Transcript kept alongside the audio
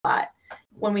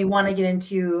when we want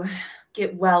to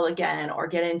get well again or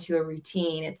get into a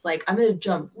routine, it's like, I'm going to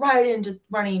jump right into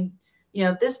running. You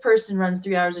know, if this person runs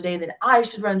 3 hours a day, then I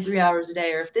should run 3 hours a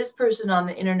day. Or if this person on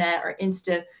the internet or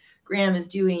Instagram is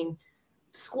doing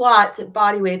squats at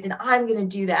body weight, then I'm going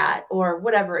to do that, or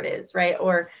whatever it is, right?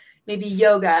 Or maybe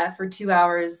yoga for 2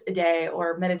 hours a day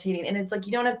or meditating. And it's like,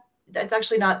 that's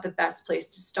actually not the best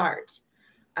place to start.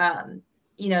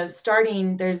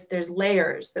 Starting, there's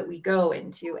layers that we go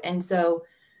into. And so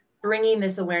bringing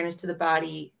this awareness to the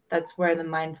body, that's where the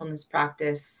mindfulness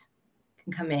practice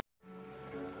can come in.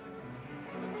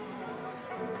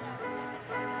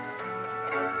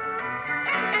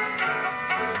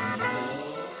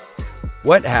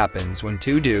 What happens when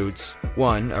two dudes,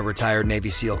 one a retired Navy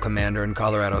SEAL commander in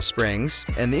Colorado Springs,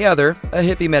 and the other a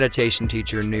hippie meditation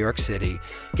teacher in New York City,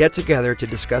 get together to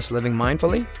discuss living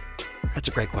mindfully? That's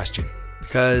a great question,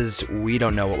 because we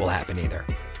don't know what will happen either.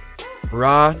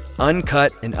 Raw,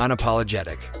 uncut, and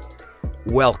unapologetic.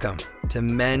 Welcome to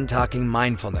Men Talking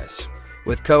Mindfulness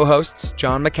with co-hosts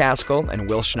John McCaskill and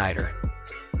Will Schneider.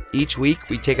 Each week,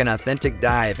 we take an authentic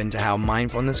dive into how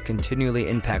mindfulness continually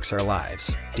impacts our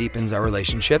lives, deepens our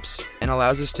relationships, and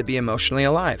allows us to be emotionally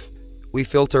alive. We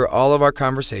filter all of our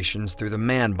conversations through the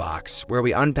Man Box, where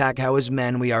we unpack how as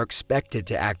men we are expected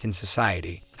to act in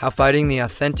society, how fighting the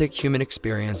authentic human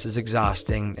experience is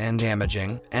exhausting and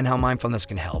damaging, and how mindfulness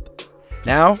can help.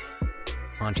 Now,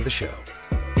 on to the show.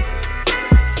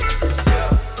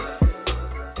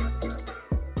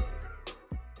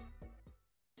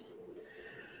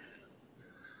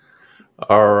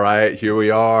 All right, here we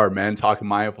are, Men Talking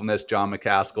Mindfulness. John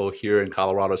McCaskill here in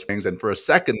Colorado Springs. And for a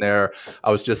second there,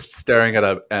 I was just staring at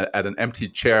an empty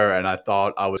chair, and I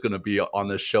thought I was going to be on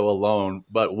this show alone.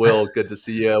 But Will, good to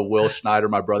see you. Will Schneider,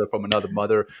 my brother from another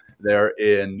mother, there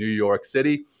in New York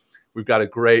City. We've got a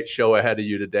great show ahead of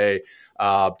you today.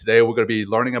 Today, we're going to be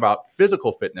learning about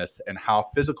physical fitness and how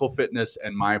physical fitness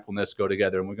and mindfulness go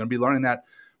together. And we're going to be learning that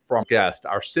from guest,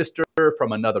 our sister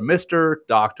from another mister,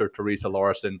 Dr. Teresa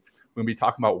Larson. We're going to be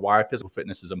talking about why physical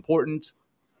fitness is important,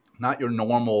 not your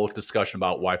normal discussion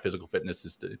about why physical fitness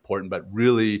is important, but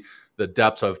really the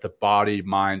depths of the body,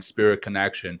 mind, spirit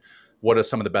connection. What are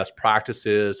some of the best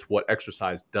practices, what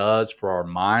exercise does for our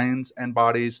minds and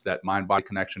bodies, that mind-body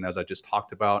connection, as I just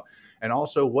talked about, and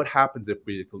also what happens if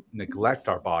we neglect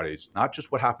our bodies, not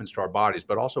just what happens to our bodies,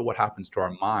 but also what happens to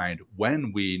our mind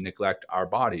when we neglect our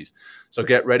bodies. So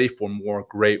get ready for more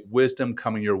great wisdom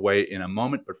coming your way in a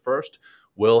moment. But first,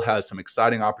 Will has some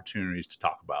exciting opportunities to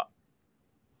talk about.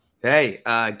 Hey,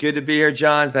 good to be here,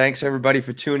 John. Thanks everybody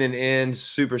for tuning in.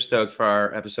 Super stoked for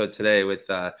our episode today with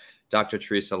Dr.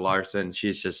 Teresa Larson.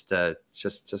 She's just a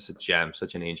gem,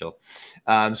 such an angel.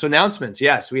 So announcements.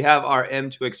 Yes, we have our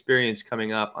M2 experience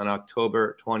coming up on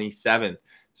October 27th.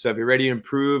 So if you're ready to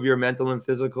improve your mental and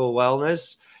physical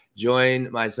wellness, join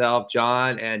myself,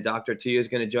 John, and Dr. T is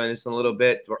going to join us in a little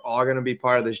bit. We're all going to be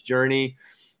part of this journey.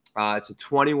 It's a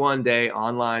 21-day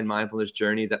online mindfulness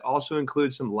journey that also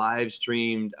includes some live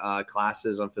streamed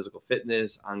classes on physical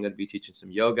fitness. I'm going to be teaching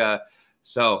some yoga.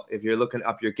 So if you're looking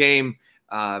up your game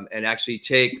and actually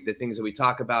take the things that we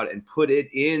talk about and put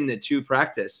it into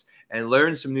practice and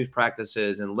learn some new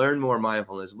practices and learn more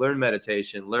mindfulness, learn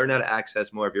meditation, learn how to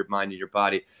access more of your mind and your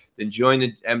body, then join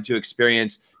the M2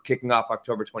 experience kicking off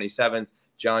October 27th.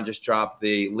 John just dropped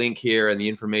the link here and the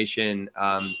information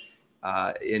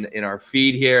in our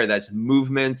feed here. That's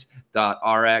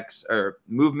movement.rx or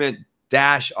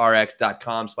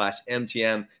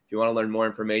movement-rx.com/MTM if you want to learn more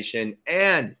information.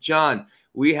 And John,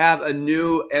 we have a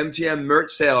new MTM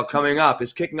merch sale coming up.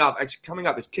 It's kicking off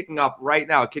right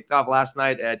now. It kicked off last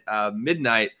night at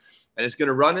midnight, and it's going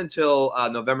to run until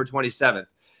November 27th.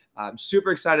 I'm super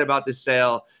excited about this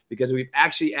sale because we've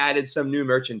actually added some new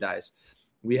merchandise.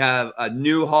 We have a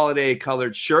new holiday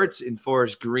colored shirts in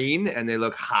forest green, and they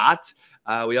look hot.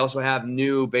 We also have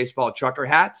new baseball trucker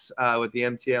hats with the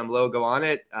MTM logo on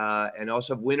it, and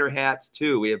also have winter hats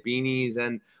too. We have beanies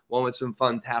and one with some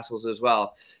fun tassels as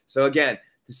well. So again,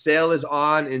 the sale is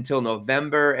on until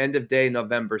November, end of day,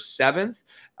 November 7th.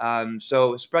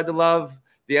 So spread the love,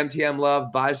 the MTM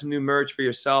love, buy some new merch for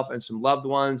yourself and some loved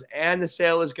ones. And the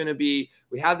sale is going to be,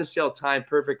 we have the sale timed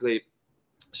perfectly.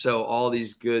 So all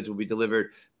these goods will be delivered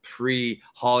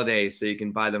pre-holiday, so you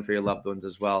can buy them for your loved ones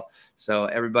as well. So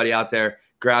everybody out there,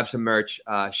 grab some merch,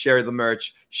 share the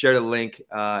merch, share the link,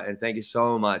 and thank you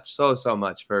so much, so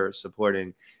much for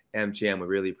supporting MTM. We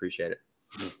really appreciate it.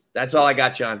 That's all I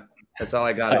got, John. That's all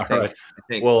I got. I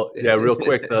think. Well, yeah, real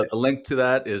quick, the link to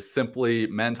that is simply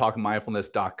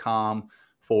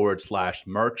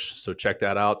mentalkingmindfulness.com/merch. So check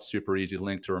that out. Super easy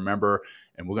link to remember.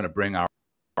 And we're going to bring our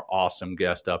awesome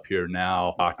guest up here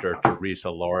now, Dr. Teresa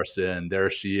Larson. There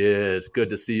she is. Good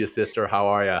to see you, sister. How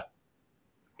are you?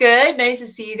 Good. Nice to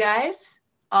see you guys,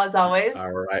 as always.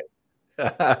 All right.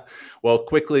 Well,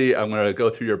 quickly, I'm going to go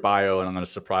through your bio and I'm going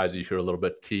to surprise you here a little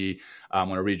bit, T. I'm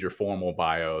going to read your formal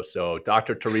bio. So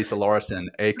Dr. Teresa Larson,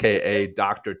 aka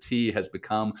Dr. T, has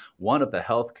become one of the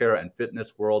healthcare and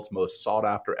fitness world's most sought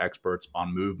after experts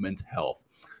on movement health.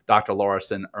 Dr.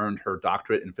 Larson earned her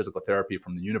doctorate in physical therapy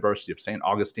from the University of St.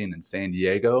 Augustine in San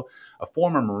Diego. A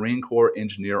former Marine Corps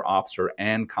engineer officer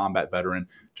and combat veteran,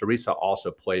 Teresa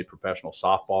also played professional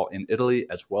softball in Italy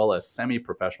as well as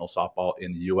semi-professional softball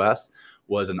in the U.S.,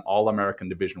 was an All-American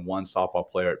Division I softball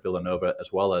player at Villanova,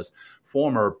 as well as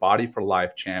former Body for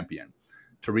Life champion.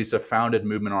 Teresa founded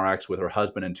Movement RX with her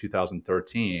husband in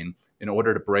 2013 in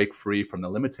order to break free from the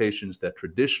limitations that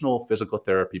traditional physical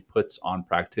therapy puts on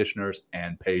practitioners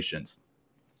and patients.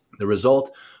 The result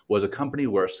was a company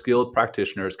where skilled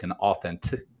practitioners can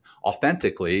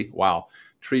authentically,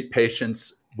 treat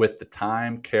patients with the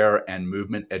time, care, and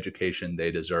movement education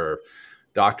they deserve.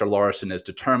 Dr. Larson is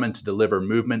determined to deliver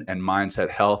movement and mindset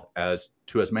health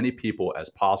to as many people as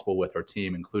possible with her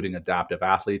team, including adaptive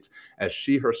athletes, as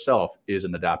she herself is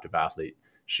an adaptive athlete.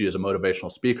 She is a motivational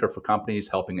speaker for companies,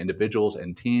 helping individuals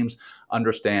and teams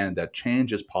understand that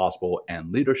change is possible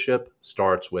and leadership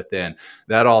starts within.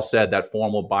 That all said, that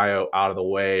formal bio out of the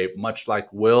way, much like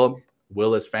Will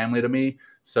is family to me.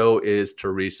 So is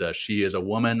Teresa. She is a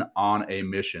woman on a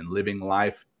mission, living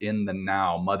life in the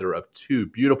now, mother of two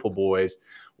beautiful boys,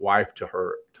 wife to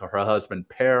her husband,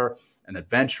 Per, an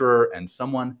adventurer, and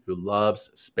someone who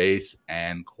loves space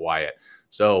and quiet.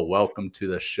 So welcome to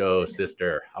the show,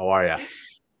 sister. How are you?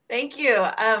 Thank you.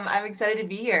 I'm excited to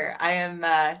be here. I'm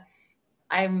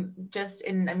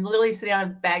literally sitting on a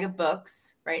bag of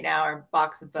books right now, or a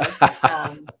box of books,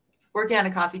 working on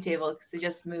a coffee table because I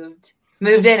just moved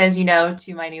in, as you know,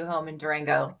 to my new home in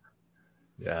Durango.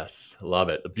 Yes, love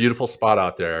it. A beautiful spot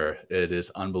out there. It is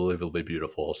unbelievably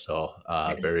beautiful. So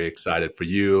Yes. Very excited for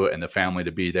you and the family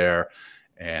to be there.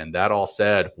 And that all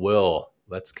said, Will,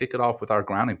 let's kick it off with our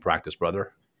grounding practice,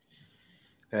 brother.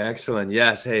 Excellent.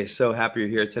 Yes. Hey, so happy you're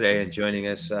here today and joining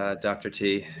us, Dr.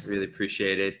 T. Really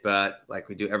appreciate it. But like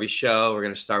we do every show, we're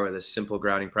going to start with a simple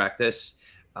grounding practice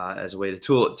as a way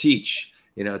to teach,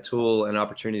 a tool, an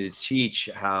opportunity to teach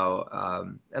how,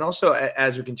 and also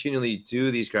as we continually do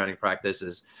these grounding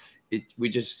practices, we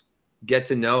just get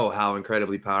to know how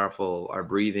incredibly powerful our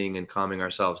breathing and calming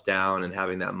ourselves down and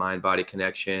having that mind-body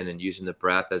connection and using the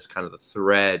breath as kind of the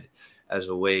thread as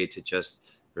a way to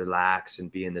just relax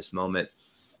and be in this moment.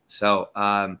 So,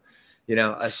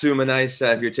 assume a nice,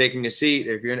 if you're taking a seat,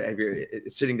 if you're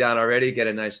sitting down already, get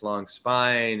a nice long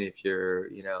spine. If you're,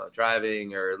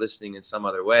 driving or listening in some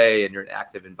other way and you're in an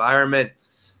active environment,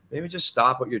 maybe just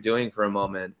stop what you're doing for a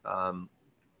moment and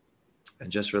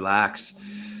just relax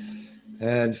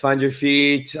and find your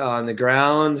feet on the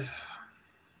ground.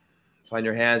 Find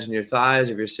your hands on your thighs.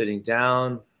 If you're sitting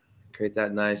down, create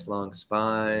that nice long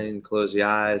spine, close the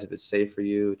eyes if it's safe for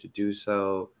you to do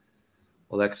so.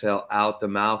 We'll exhale out the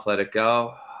mouth, let it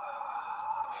go.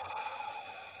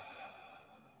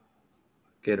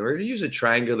 Good. We're going to use a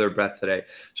triangular breath today.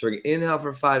 So we're going to inhale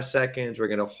for 5 seconds. We're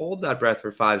going to hold that breath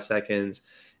for 5 seconds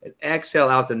and exhale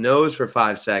out the nose for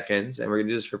 5 seconds. And we're going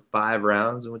to do this for 5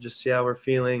 rounds. And we'll just see how we're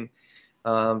feeling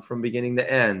from beginning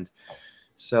to end.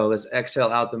 So let's exhale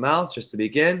out the mouth just to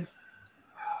begin.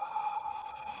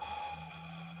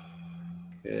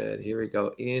 Good. Here we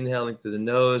go. Inhaling through the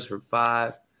nose for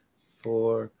 5,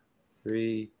 4,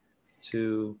 3,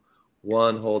 2,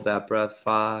 1. Hold that breath.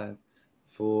 5,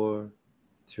 4,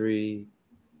 3,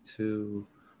 2,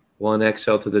 1.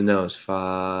 Exhale through the nose.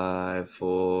 5,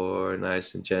 4.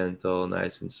 Nice and gentle,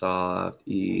 nice and soft.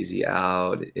 Easy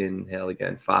out. Inhale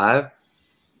again. 5.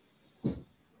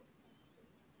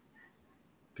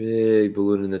 Big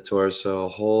balloon in the torso.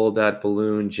 Hold that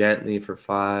balloon gently for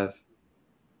 5.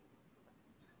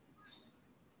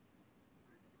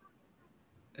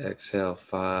 Exhale,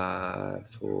 5,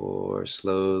 4,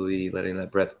 slowly letting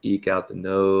that breath eke out the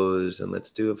nose. And let's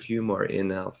do a few more.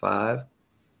 Inhale, 5.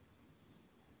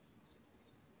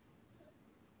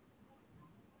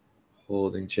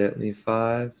 Holding gently,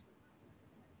 5.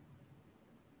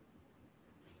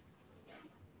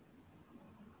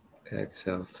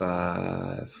 Exhale,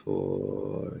 5,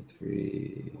 4,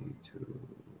 3, 2,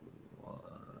 1.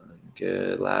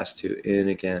 Good. Last 2. In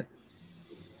again.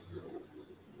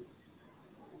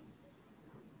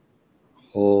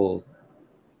 Hold.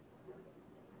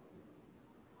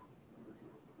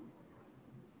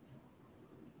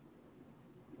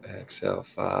 Exhale,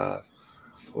 5,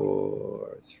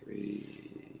 4,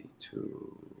 3,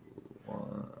 2,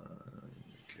 1.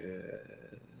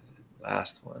 Good.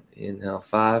 Last one. Inhale,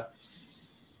 5.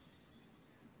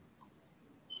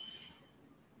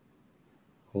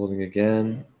 Holding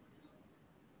again.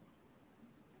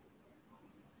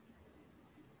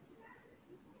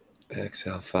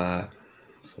 Exhale, 5,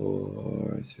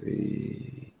 4,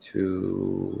 3,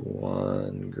 2,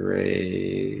 1.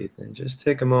 Great. And just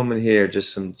take a moment here.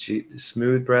 Just some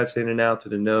smooth breaths in and out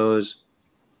through the nose.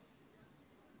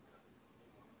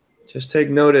 Just take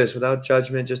notice without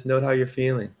judgment. Just note how you're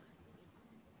feeling.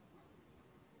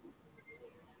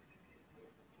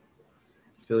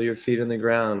 Feel your feet on the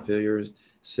ground. Feel your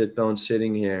sit bones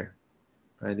sitting here.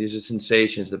 Right? These are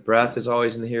sensations. The breath is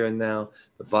always in the here and now.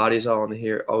 The body's all in the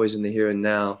here, always in the here and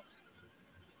now.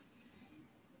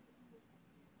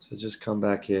 So just come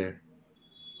back here.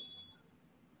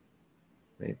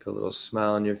 Maybe put a little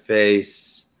smile on your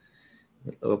face.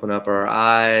 Open up our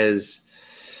eyes.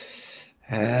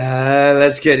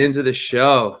 Let's get into the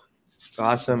show.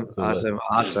 Awesome.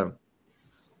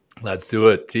 Let's do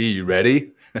it. T, you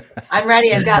ready? I'm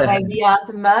ready. I've got my Be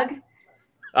Awesome mug.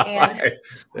 And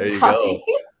there you coffee.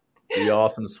 go. Be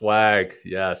Awesome swag.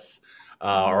 Yes.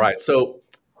 All right. So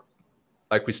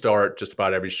like we start just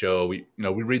about every show, we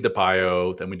read the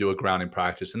bio, then we do a grounding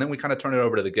practice, and then we kind of turn it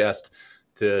over to the guest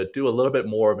to do a little bit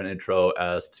more of an intro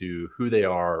as to who they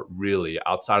are really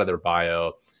outside of their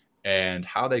bio and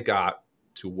how they got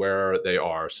to where they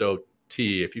are. So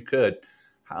T, if you could,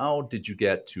 how did you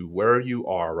get to where you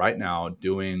are right now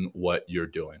doing what you're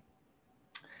doing?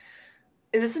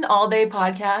 Is this an all-day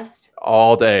podcast?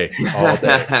 All day.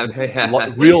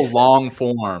 Real long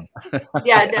form.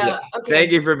 Yeah, no. Okay.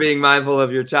 Thank you for being mindful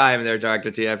of your time there, Dr.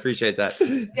 T. I appreciate that.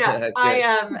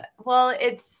 Yeah, well,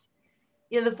 it's,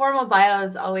 the formal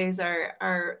bios always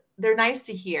are they're nice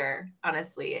to hear,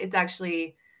 honestly. It's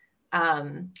actually,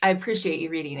 I appreciate you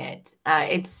reading it.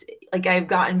 It's like I've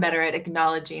gotten better at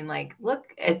acknowledging, like,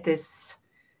 look at this,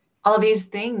 all these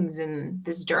things in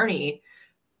this journey.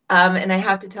 And I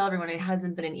have to tell everyone it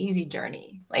hasn't been an easy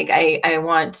journey. Like I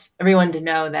want everyone to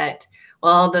know that,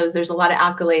 well, there's a lot of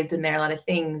accolades in there, a lot of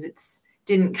things. It's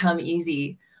didn't come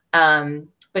easy.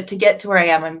 But to get to where I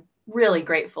am, I'm really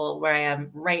grateful where I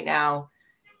am right now,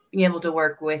 being able to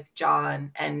work with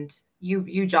John and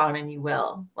you, John, and you,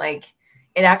 Will. Like,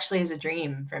 it actually is a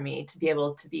dream for me to be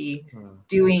able to be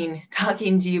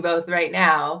talking to you both right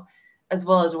now, as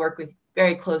well as work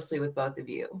very closely with both of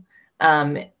you.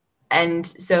 And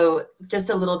so just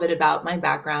a little bit about my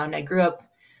background. I grew up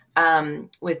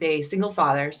with a single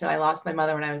father. So I lost my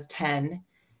mother when I was 10,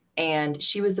 and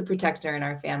she was the protector in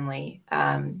our family.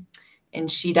 And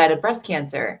she died of breast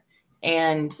cancer.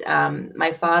 And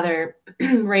my father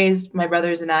raised my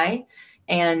brothers and I.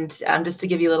 And just to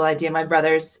give you a little idea, my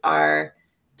brothers are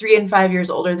 3 and 5 years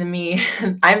older than me.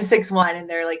 I'm 6'1" and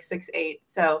they're like 6'8".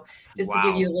 So just to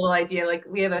give you a little idea, like,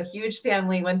 we have a huge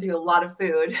family, went through a lot of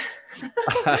food,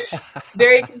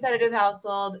 very competitive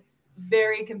household,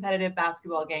 very competitive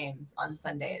basketball games on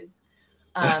Sundays,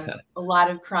 a lot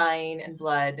of crying and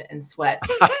blood and sweat.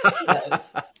 But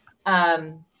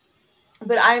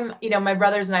my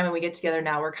brothers and I, when we get together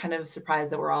now, we're kind of surprised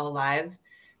that we're all alive.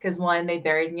 Because one, they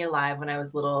buried me alive when I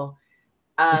was little.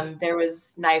 There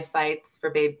was knife fights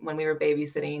when we were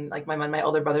babysitting. Like my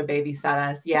older brother babysat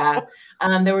us. Yeah.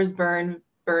 There was burn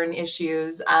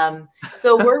issues.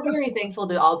 So we're very thankful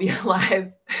to all be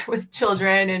alive with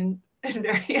children and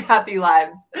very happy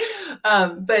lives.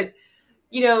 But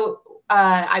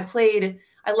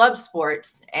I loved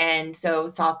sports. And so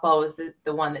softball was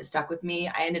the one that stuck with me.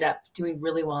 I ended up doing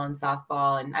really well in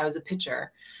softball, and I was a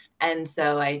pitcher. And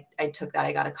so I took that.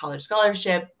 I got a college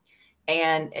scholarship,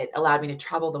 and it allowed me to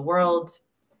travel the world.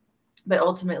 But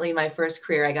ultimately, my first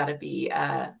career, I got to be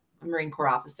a Marine Corps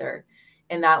officer.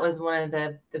 And that was one of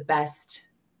the best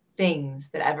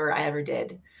things that I ever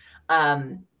did.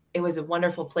 It was a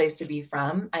wonderful place to be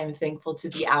from. I'm thankful to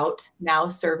be out now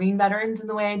serving veterans in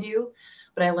the way I do.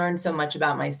 But I learned so much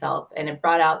about myself, and it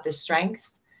brought out the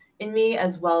strengths in me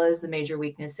as well as the major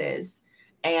weaknesses.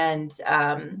 And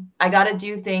I got to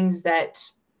do things that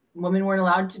women weren't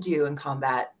allowed to do in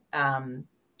combat. I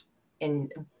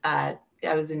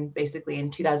was basically in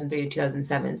 2003 to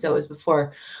 2007. So it was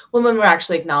before women were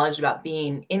actually acknowledged about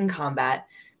being in combat,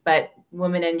 but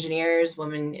women engineers,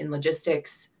 women in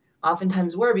logistics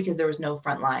oftentimes were, because there was no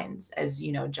front lines, as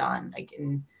you know, John, like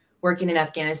working in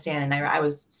Afghanistan, and I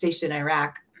was stationed in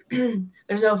Iraq.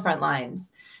 There's no front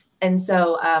lines. And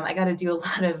so I got to do a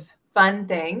lot of fun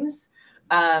things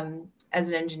as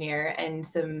an engineer, and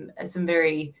some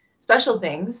very special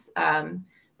things.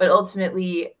 But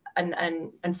ultimately,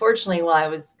 unfortunately, while I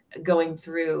was going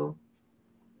through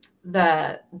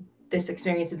the this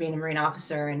experience of being a Marine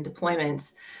officer and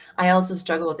deployments, I also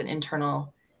struggle with an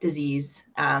internal disease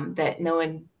that no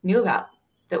one knew about,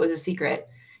 that was a secret,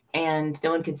 and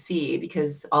no one could see,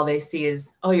 because all they see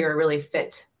is, oh, you're a really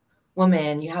fit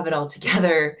woman, you have it all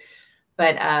together.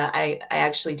 But I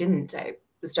actually didn't. I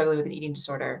was struggling with an eating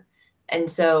disorder. And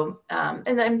so,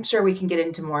 and I'm sure we can get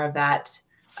into more of that.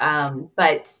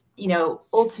 But, you know,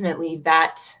 ultimately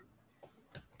that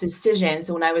decision,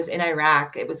 so when I was in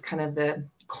Iraq, it was kind of the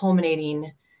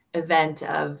culminating event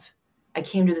of, I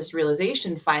came to this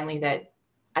realization finally that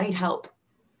I need help.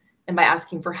 And by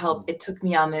asking for help, it took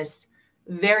me on this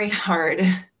very hard,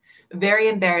 very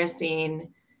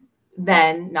embarrassing,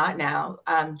 then, not now,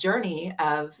 journey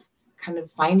of kind of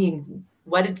finding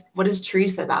what is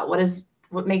Teresa about?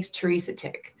 What makes Teresa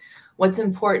tick? What's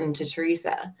important to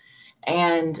Teresa?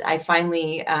 And I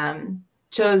finally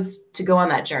chose to go on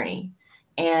that journey.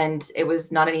 And it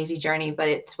was not an easy journey, but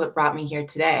it's what brought me here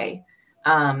today,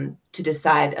 to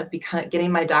decide of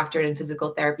getting my doctorate in physical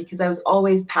therapy, because I was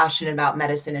always passionate about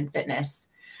medicine and fitness,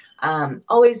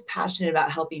 always passionate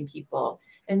about helping people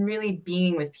and really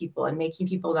being with people and making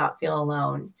people not feel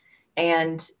alone.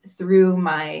 And through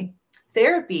my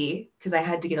therapy, because I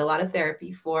had to get a lot of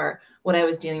therapy for what I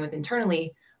was dealing with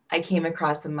internally, I came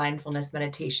across a mindfulness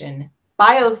meditation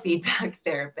biofeedback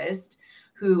therapist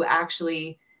who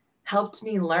actually helped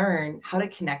me learn how to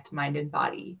connect mind and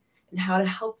body and how to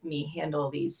help me handle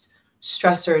these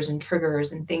stressors and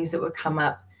triggers and things that would come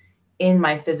up in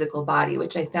my physical body,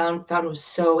 which I found was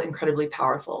so incredibly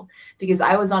powerful, because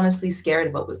I was honestly scared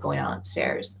of what was going on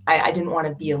upstairs. I didn't want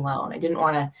to be alone. I didn't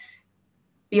want to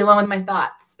be alone with my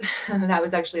thoughts. That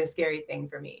was actually a scary thing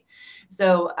for me.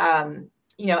 So,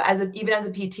 you know, even as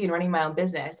a PT and running my own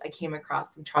business, I came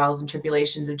across some trials and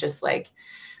tribulations of just like,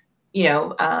 you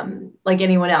know, like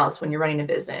anyone else, when you're running a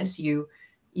business, you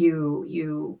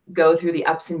go through the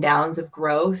ups and downs of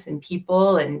growth and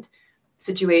people and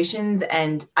situations.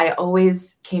 And I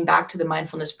always came back to the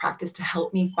mindfulness practice to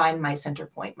help me find my center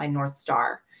point, my North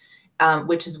Star,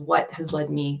 which is what has led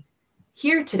me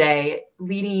here today,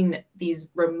 leading these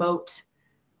remote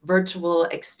virtual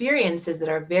experiences that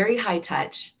are very high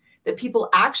touch, that people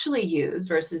actually use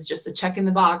versus just a check in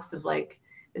the box of like,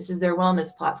 this is their wellness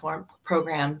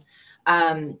program,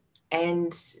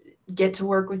 and get to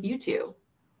work with you two.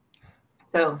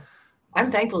 So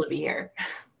I'm thankful to be here.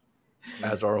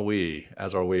 As are we.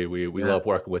 We love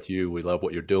working with you. We love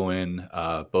what you're doing,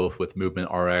 both with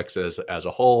Movement RX as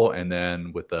a whole, and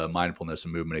then with the mindfulness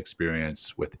and movement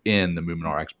experience within the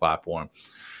Movement RX platform.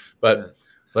 But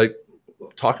like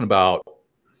talking about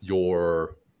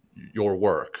your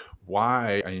work,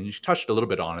 why? I mean, you touched a little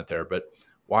bit on it there, but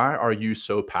why are you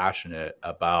so passionate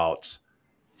about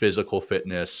physical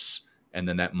fitness and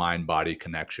then that mind-body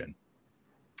connection?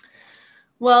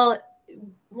 Well,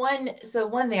 one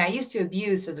thing, I used to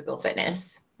abuse physical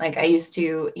fitness. Like I used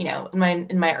to, you know,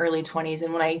 in my early 20s,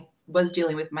 and when I was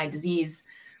dealing with my disease,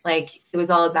 like it was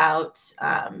all about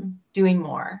doing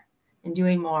more.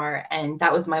 And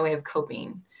that was my way of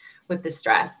coping with the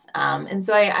stress. And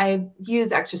so I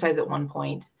used exercise at one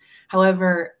point.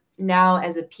 However, now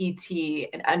as a PT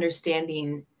and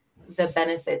understanding the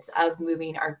benefits of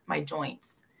moving my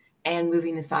joints and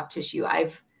moving the soft tissue,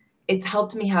 it's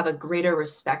helped me have a greater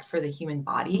respect for the human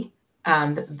body.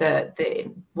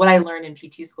 What I learned in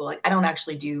PT school, like I don't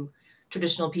actually do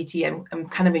traditional PT. I'm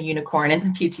kind of a unicorn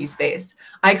in the PT space.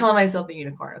 I call myself a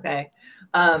unicorn. Okay.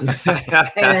 And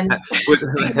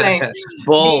anyway,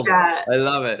 bold. I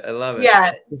love it.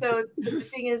 Yeah. So the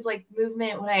thing is, like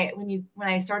movement, when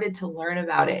I started to learn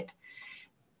about it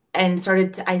and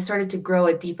I started to grow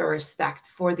a deeper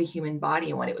respect for the human body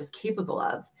and what it was capable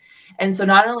of. And so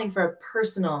not only for a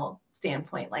personal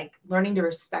standpoint, like learning to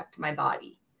respect my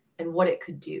body and what it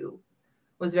could do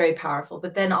was very powerful,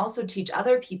 but then also teach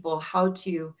other people how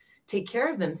to take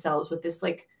care of themselves with this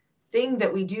like thing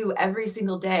that we do every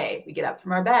single day. We get up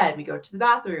from our bed, we go to the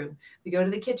bathroom, we go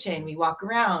to the kitchen, we walk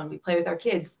around, we play with our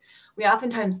kids. We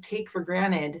oftentimes take for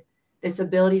granted this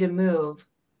ability to move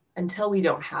until we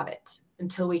don't have it,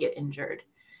 until we get injured.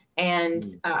 And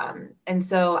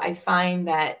so I find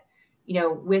that, you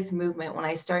know, with movement, when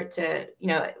I start to, you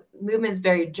know, movement is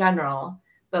very general,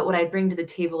 but what I bring to the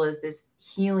table is this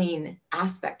healing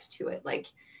aspect to it. Like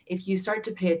if you start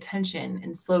to pay attention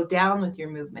and slow down with your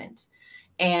movement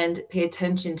and pay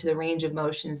attention to the range of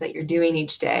motions that you're doing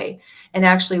each day, and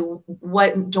actually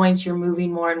what joints you're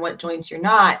moving more and what joints you're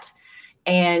not,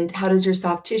 and how does your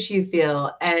soft tissue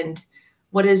feel, and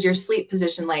what is your sleep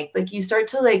position like you start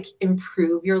to like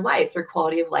improve your life, your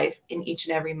quality of life in each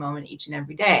and every moment, each and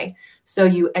every day. So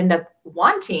you end up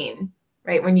wanting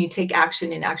right? When you take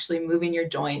action and actually moving your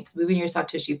joints, moving your soft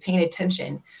tissue, paying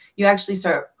attention, you actually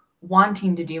start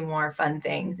wanting to do more fun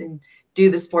things and do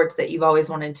the sports that you've always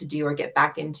wanted to do or get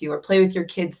back into or play with your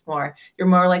kids more. You're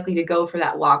more likely to go for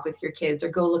that walk with your kids or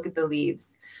go look at the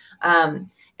leaves.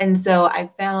 And so I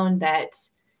found that,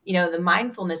 you know, the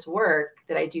mindfulness work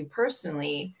that I do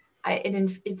personally,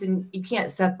 you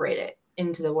can't separate it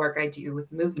into the work I do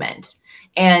with movement.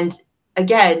 And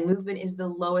again, movement is the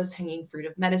lowest hanging fruit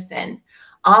of medicine.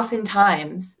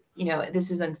 Oftentimes, you know, this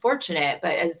is unfortunate,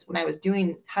 but as when I was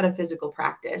doing how to physical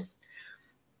practice,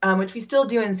 which we still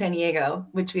do in San Diego,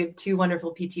 which we have 2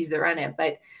 wonderful PTs that run it.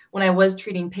 But when I was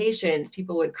treating patients,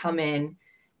 people would come in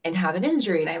and have an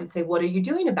injury and I would say, what are you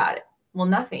doing about it? Well,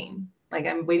 nothing. Like,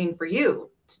 I'm waiting for you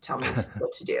to tell me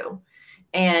what to do.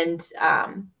 And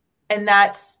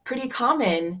that's pretty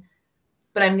common,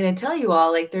 but I'm going to tell you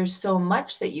all, like, there's so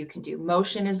much that you can do.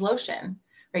 Motion is lotion,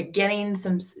 right? Getting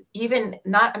some,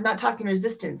 I'm not talking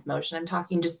resistance motion. I'm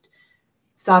talking just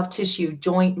soft tissue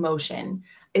joint motion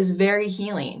is very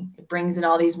healing. It brings in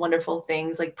all these wonderful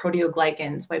things like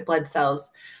proteoglycans, white blood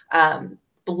cells,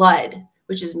 blood,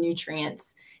 which is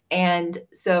nutrients. And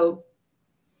so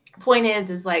point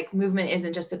is like movement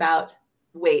isn't just about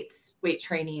weights, weight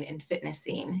training and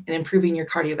fitnessing and improving your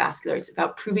cardiovascular. It's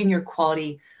about improving your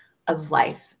quality of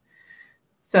life.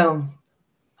 So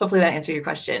hopefully that answered your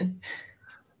question.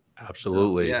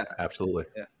 Absolutely. Yeah. Absolutely.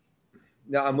 Yeah.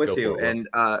 No, I'm with you. And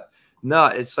no,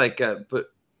 it's like, but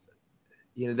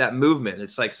you know, that movement,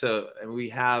 it's like, so, and we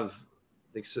have,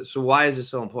 like, so why is it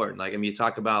so important? Like, I mean, you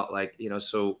talk about, like, you know,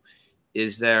 so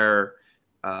is there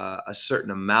a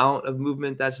certain amount of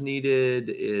movement that's needed?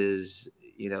 Is,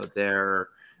 you know,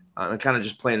 I'm kind of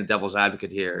just playing the devil's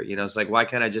advocate here. You know, it's like, why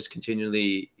can't I just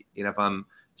continually, you know, if I'm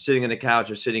sitting on the couch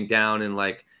or sitting down and,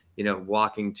 like, you know,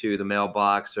 walking to the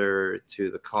mailbox or to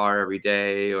the car every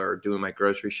day or doing my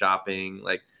grocery shopping,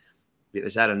 like,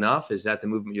 is that enough? Is that the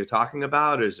movement you're talking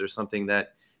about? Or is there something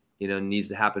that, you know, needs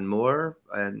to happen more?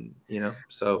 And, you know,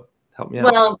 so help me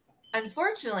out. Well,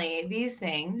 unfortunately, these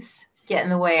things get in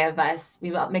the way of us.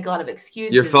 We make a lot of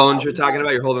excuses. Your phones you're talking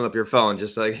about? You're holding up your phone,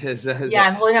 just like yeah,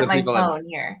 I'm holding up my phone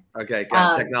here. Okay,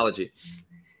 got technology.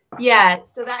 Yeah,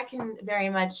 so that can very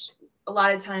much, a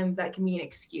lot of times that can be an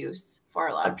excuse for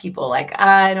a lot of people. Like,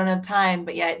 I don't have time,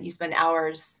 but yet you spend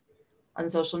hours on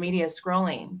social media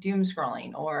scrolling, doom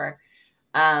scrolling, or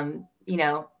you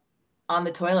know, on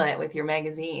the toilet with your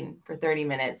magazine for 30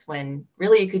 minutes when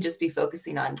really you could just be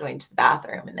focusing on going to the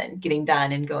bathroom and then getting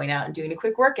done and going out and doing a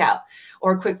quick workout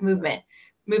or a quick movement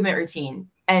routine.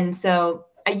 And so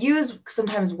I use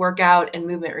sometimes workout and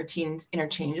movement routines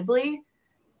interchangeably.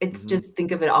 It's just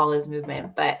think of it all as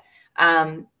movement. But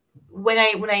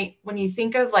when you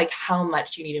think of like how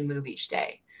much you need to move each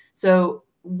day, so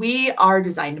we are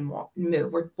designed to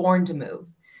move. We're born to move.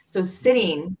 So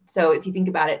sitting, so if you think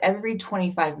about it, every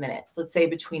 25 minutes, let's say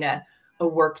between a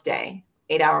work day,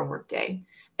 8-hour work day,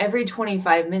 every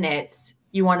 25 minutes,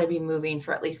 you want to be moving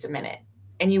for at least a minute.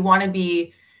 And you want to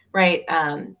be, right,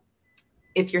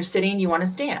 if you're sitting, you want to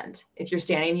stand. If you're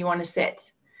standing, you want to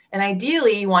sit. And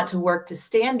ideally, you want to work to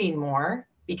standing more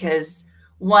because,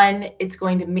 one, it's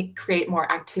going to create more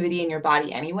activity in your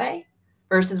body anyway,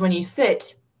 versus when you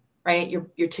sit, right,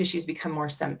 your tissues become more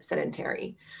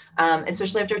sedentary,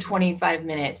 especially after 25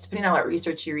 minutes, depending on what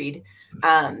research you read,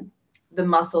 the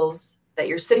muscles that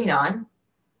you're sitting on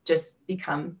just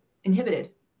become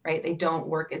inhibited, right? They don't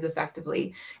work as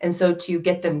effectively. And so to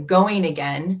get them going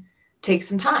again takes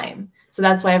some time. So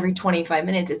that's why every 25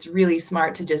 minutes, it's really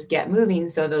smart to just get moving.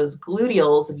 So those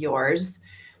gluteals of yours,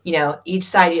 you know, each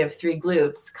side you have 3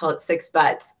 glutes, call it 6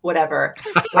 butts, whatever,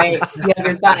 right? You have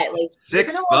your butt, like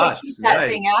 6 butts. Keep that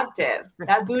thing active.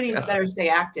 That booty's better stay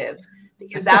active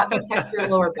because that protects your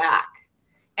lower back.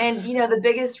 And, you know, the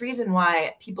biggest reason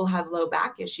why people have low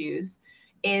back issues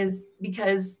is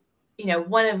because, you know,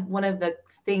 one of the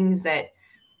things that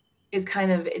is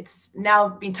kind of, it's now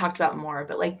being talked about more,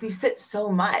 but like we sit so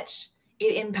much,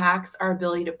 it impacts our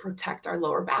ability to protect our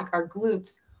lower back. Our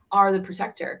glutes are the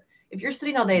protector. If you're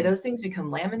sitting all day, those things become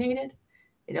laminated.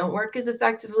 They don't work as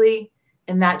effectively,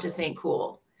 and that just ain't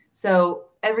cool. So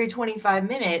every 25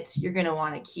 minutes, you're going to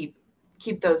want to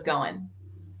keep those going.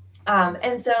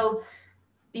 And so,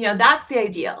 you know, that's the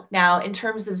ideal. Now, in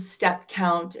terms of step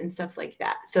count and stuff like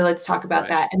that. So let's talk about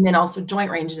that. And then also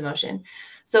joint ranges of motion.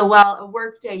 So while a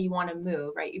work day, you want to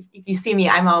move, right? If you see me,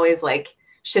 I'm always like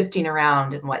shifting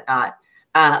around and whatnot.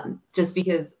 Just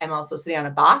because I'm also sitting on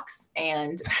a box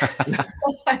and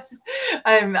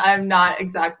I'm not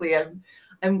exactly,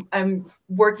 I'm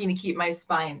working to keep my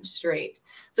spine straight.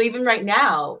 So even right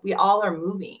now, we all are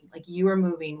moving, like you are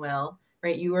moving, Will,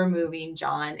 right? You are moving,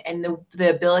 John, and the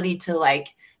ability to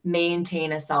like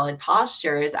maintain a solid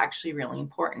posture is actually really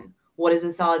important. What is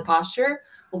a solid posture?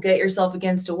 Well, get yourself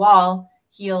against a wall,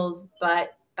 heels,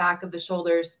 butt, back of the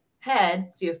shoulders, head.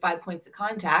 So you have 5 points of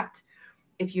contact.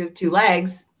 If you have 2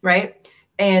 legs, right?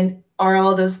 And are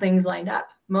all those things lined up?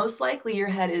 Most likely your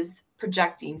head is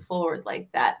projecting forward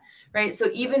like that, right? So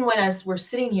even when we're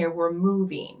sitting here, we're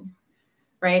moving,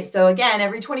 right? So again,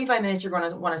 every 25 minutes, you're going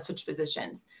to want to switch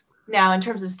positions. Now, in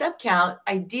terms of step count,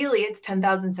 ideally it's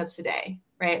 10,000 steps a day,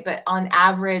 right? But on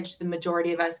average, the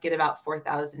majority of us get about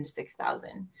 4,000 to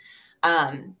 6,000.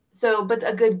 But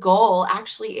a good goal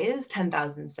actually is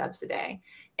 10,000 steps a day.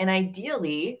 And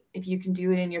ideally, if you can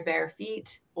do it in your bare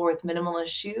feet or with minimalist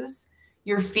shoes,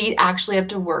 your feet actually have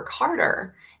to work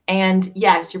harder. And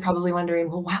yes, you're probably wondering,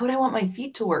 well, why would I want my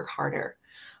feet to work harder?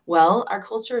 Well, our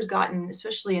culture has gotten,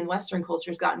 especially in Western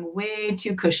culture, has gotten way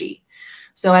too cushy.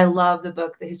 So I love the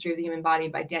book, The History of the Human Body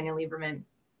by Daniel Lieberman.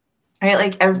 Right?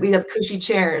 Like we have cushy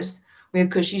chairs, we have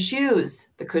cushy shoes.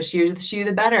 The cushier the shoe,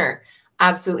 the better.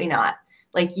 Absolutely not.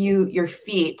 Like your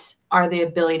feet are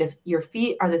your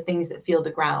feet are the things that feel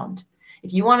the ground.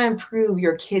 If you want to improve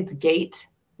your kids' gait,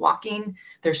 walking,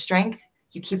 their strength,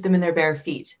 you keep them in their bare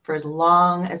feet for as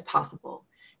long as possible.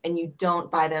 And you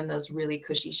don't buy them those really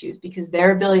cushy shoes, because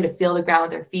their ability to feel the ground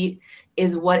with their feet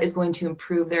is what is going to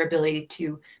improve their ability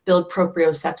to build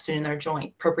proprioception in their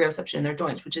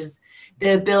joints, which is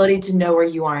the ability to know where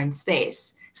you are in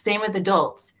space. Same with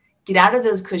adults. Get out of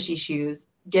those cushy shoes,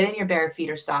 get in your bare feet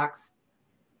or socks.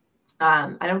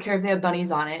 I don't care if they have bunnies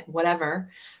on it,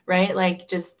 whatever, right? Like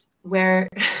just wear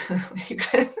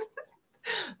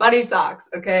bunny socks,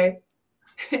 okay?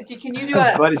 Can you do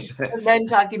a men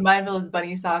talking mindfulness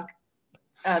bunny sock?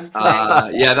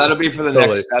 Yeah, that'll be for the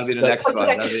next. That'll be the next one.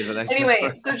 Okay. That'll be the next Anyway,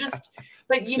 one. so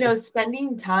but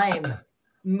spending time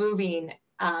moving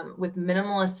with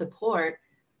minimalist support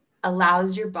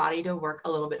allows your body to work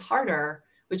a little bit harder,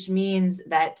 which means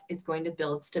that it's going to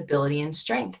build stability and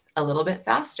strength a little bit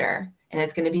faster, and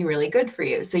it's going to be really good for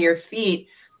you. So your feet,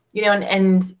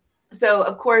 and so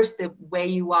of course the way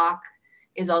you walk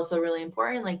is also really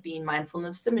important, like being mindful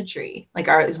of symmetry. Like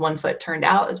is one foot turned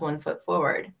out, is one foot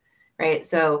forward, right?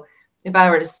 So if I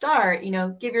were to start,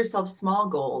 give yourself small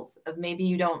goals of maybe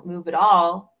you don't move at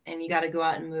all and you got to go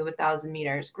out and move 1,000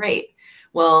 meters. Great.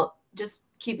 Well, just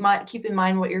keep in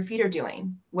mind what your feet are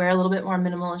doing. Wear a little bit more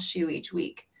minimalist shoe each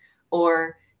week,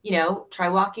 or, try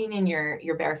walking in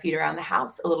your bare feet around the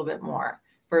house a little bit more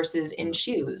versus in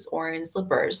shoes or in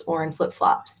slippers or in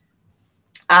flip-flops.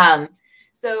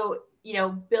 So,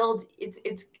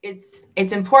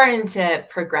 it's important to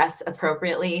progress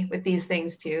appropriately with these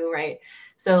things too, right?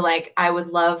 So like, I would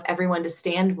love everyone to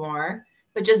stand more,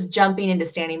 but just jumping into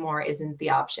standing more isn't the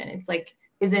option. It's like,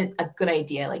 isn't a good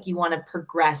idea. Like you want to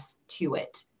progress to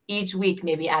it each week,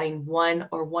 maybe adding 1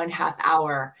 or 1/2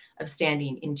 hour of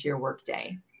standing into your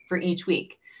workday for each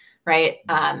week. Right.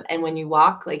 And when you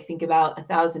walk, like think about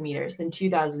 1,000 meters, then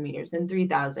 2,000 meters, then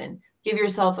 3,000. Give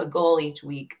yourself a goal each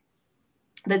week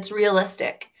that's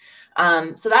realistic.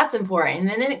 So that's important.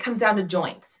 And then it comes down to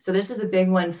joints. So this is a big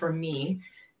one for me.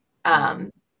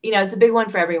 It's a big one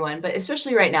for everyone, but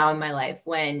especially right now in my life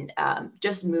when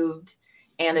just moved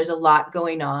and there's a lot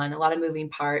going on, a lot of moving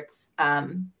parts,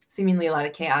 seemingly a lot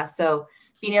of chaos. So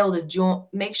being able to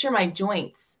make sure my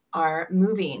joints are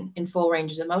moving in full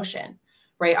ranges of motion,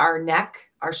 right? Our neck,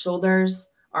 our shoulders,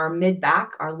 our mid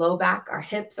back, our low back, our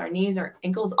hips, our knees, our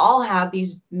ankles all have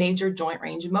these major joint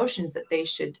range of motions that they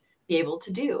should be able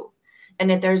to do. And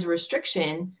if there's a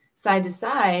restriction side to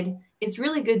side, it's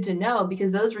really good to know,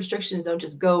 because those restrictions don't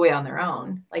just go away on their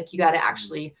own. Like you got to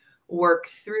actually work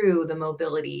through the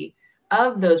mobility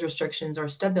of those restrictions or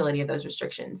stability of those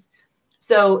restrictions.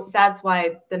 So that's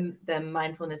why the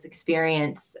mindfulness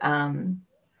experience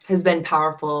has been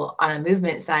powerful on a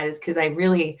movement side, is because I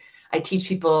teach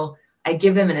people, I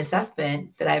give them an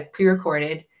assessment that I've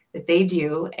pre-recorded that they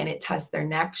do, and it tests their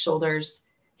neck, shoulders,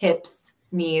 hips,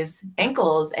 knees,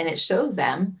 ankles, and it shows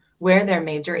them where their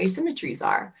major asymmetries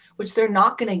are, which they're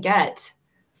not going to get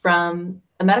from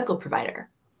a medical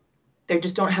provider. They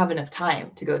just don't have enough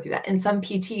time to go through that. And some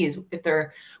PTs, if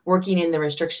they're working in the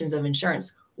restrictions of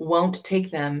insurance, won't take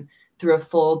them through a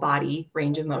full body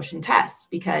range of motion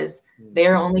test, because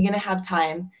they're only going to have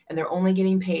time and they're only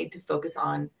getting paid to focus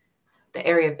on the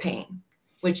area of pain,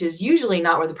 which is usually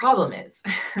not where the problem is.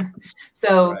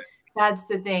 So right. That's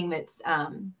the thing that's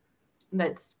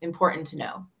important to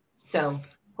know. So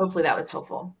hopefully that was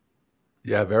helpful.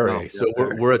 Yeah, very. So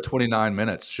we're at 29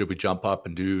 minutes. Should we jump up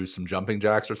and do some jumping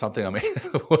jacks or something? I mean,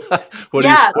 what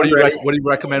do you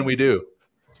recommend we do?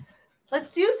 Let's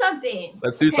do something.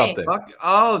 Let's do Okay. something.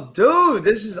 Oh, dude,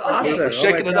 this is awesome. We're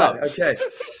shaking oh it my up. God. Okay.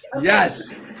 Okay, Yes.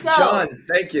 So, John,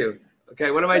 thank you.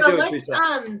 Okay, what am I so doing, let's,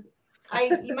 Teresa?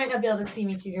 you might not be able to see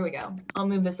me too. Here we go. I'll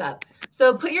move this up.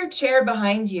 So put your chair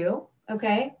behind you,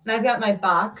 okay? And I've got my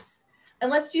box.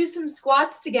 And let's do some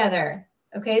squats together.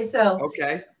 Okay, so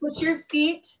Okay. put your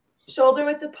feet shoulder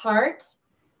width apart,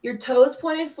 your toes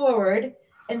pointed forward,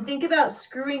 and think about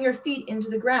screwing your feet into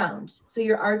the ground so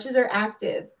your arches are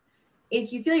active.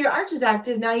 If you feel your arches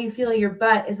active, now you feel your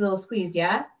butt is a little squeezed,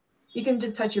 yeah? You can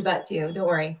just touch your butt too. Don't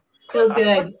worry. Feels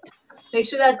good. Make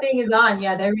sure that thing is on.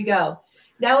 Yeah, there we go.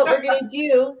 Now what we're going to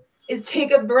do is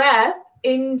take a breath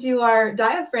into our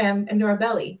diaphragm, into our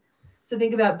belly. So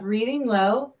think about breathing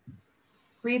low,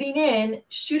 breathing in,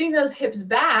 shooting those hips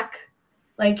back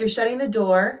like you're shutting the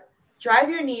door. Drive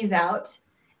your knees out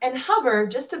and hover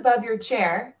just above your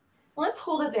chair. Well, let's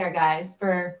hold it there, guys,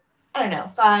 for, I don't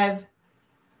know, 5,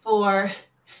 4,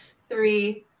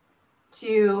 3,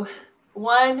 2,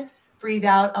 1. Breathe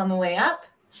out on the way up.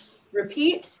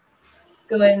 Repeat.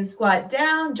 Go ahead and squat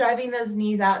down, driving those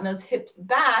knees out and those hips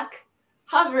back.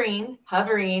 Hovering.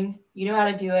 You know how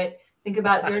to do it. Think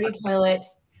about dirty toilet.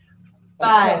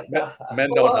 5, Men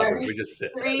 4, don't hover. We just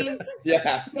sit. 3,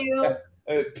 Yeah. 2,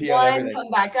 Pee on 1. everything. Come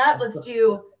back up. Let's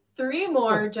do 3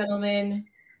 more, gentlemen.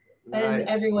 And Nice.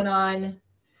 everyone on.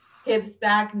 Hips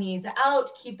back, knees out.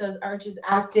 Keep those arches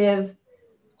active.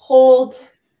 Hold.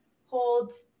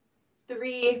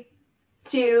 3,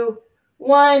 2,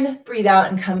 1. Breathe out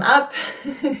and come up.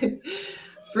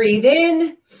 Breathe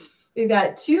in. We've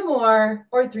got 2 more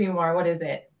or 3 more. What is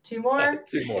it? 2 more?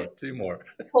 2 more.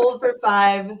 Hold for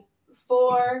 5,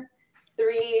 4,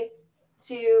 3,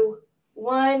 2,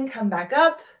 1. Come back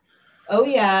up. Oh,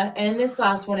 yeah. And this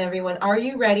last one, everyone. Are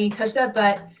you ready? Touch that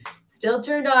butt. Still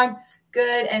turned on.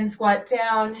 Good. And squat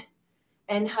down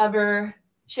and hover.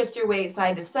 Shift your weight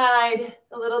side to side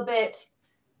a little bit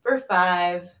for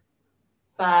 5,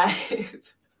 5,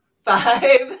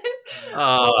 5.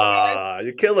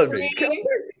 You're killing me. 3,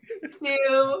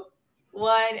 2,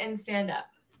 1, and stand up.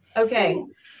 Okay.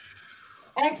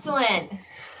 Excellent.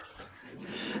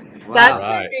 Wow. That's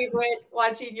my Right. favorite,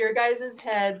 watching your guys'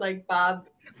 head like bob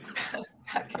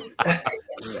back and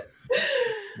forth.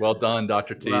 Well done,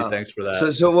 Dr. T. Wow. Thanks for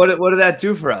that. So what did that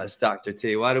do for us, Dr.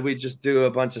 T? Why did we just do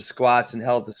a bunch of squats and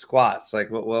held the squats? Like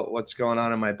what's going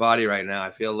on in my body right now?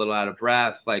 I feel a little out of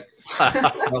breath. Like,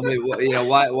 tell me,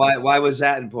 why was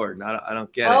that important? I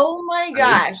don't get it. Oh my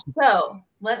gosh. So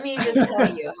let me just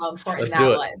tell you how important Let's that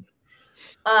do it. was.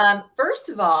 First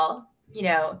of all,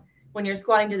 when you're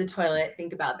squatting to the toilet,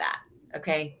 think about that.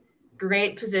 Okay.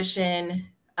 Great position.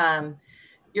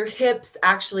 Your hips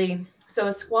actually, so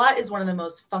a squat is one of the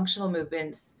most functional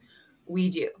movements we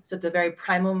do. So it's a very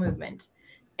primal movement.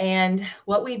 And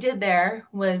what we did there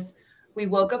was we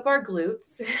woke up our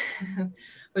glutes,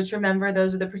 which, remember,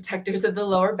 those are the protectors of the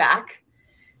lower back.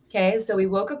 Okay. So we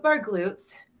woke up our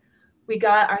glutes. We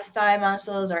got our thigh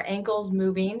muscles, our ankles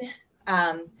moving,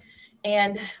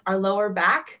 and our lower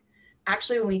back.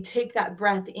 Actually, when we take that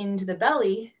breath into the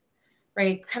belly,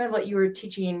 right, kind of what you were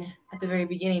teaching at the very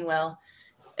beginning, Will,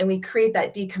 and we create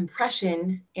that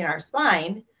decompression in our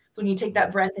spine. So when you take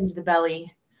that breath into the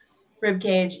belly, rib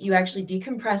cage, you actually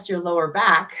decompress your lower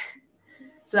back.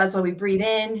 So that's why we breathe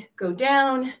in, go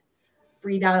down,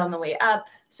 breathe out on the way up.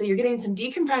 So you're getting some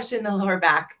decompression in the lower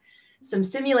back, some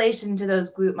stimulation to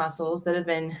those glute muscles that have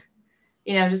been,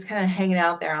 just kind of hanging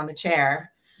out there on the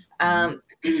chair.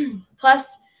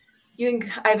 Plus,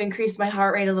 I've increased my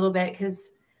heart rate a little bit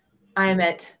because I'm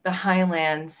at the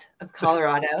highlands of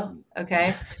Colorado.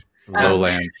 Okay.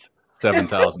 Lowlands,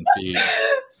 7,000 feet.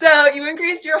 So you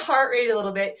increase your heart rate a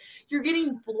little bit. You're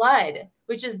getting blood,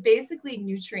 which is basically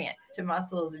nutrients to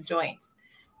muscles and joints,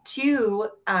 to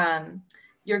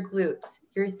your glutes,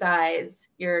 your thighs,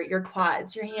 your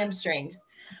quads, your hamstrings.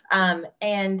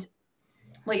 And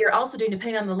what you're also doing,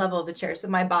 depending on the level of the chair. So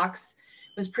my box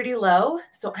was pretty low,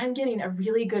 so I'm getting a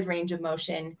really good range of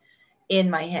motion in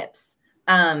my hips.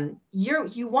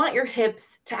 You want your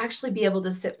hips to actually be able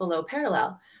to sit below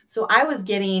parallel. So I was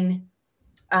getting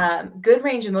good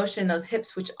range of motion in those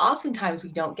hips, which oftentimes we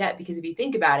don't get, because if you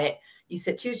think about it, you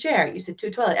sit to a chair, you sit to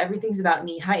a toilet, everything's about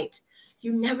knee height.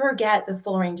 You never get the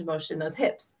full range of motion in those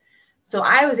hips. So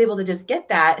I was able to just get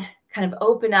that, kind of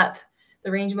open up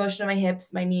the range of motion of my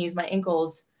hips, my knees, my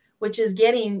ankles, which is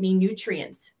getting me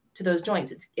nutrients to those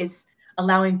joints. It's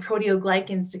allowing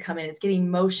proteoglycans to come in. It's getting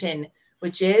motion,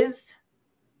 which is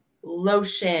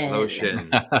lotion.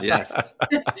 Yes.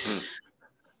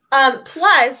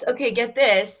 Plus, okay, get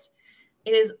this.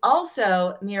 It is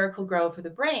also Miracle-Gro for the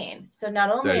brain. So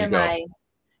not only am I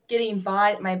getting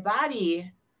my body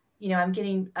you know, I'm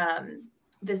getting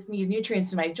these nutrients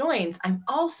to my joints, I'm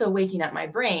also waking up my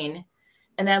brain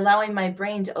and allowing my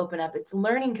brain to open up its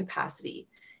learning capacity.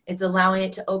 It's allowing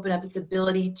it to open up its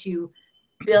ability to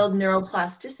build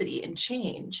neuroplasticity and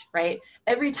change, right?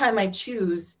 Every time I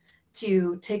choose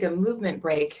to take a movement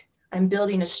break, I'm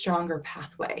building a stronger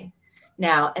pathway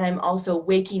now. And I'm also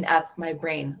waking up my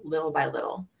brain little by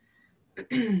little.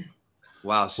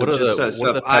 Wow. So What are just the so,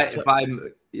 what are so the if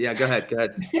I'm yeah, go ahead.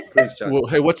 Please, John. Well,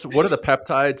 hey, what are the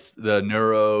peptides? The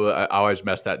neuro. I always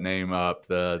mess that name up.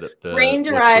 The what's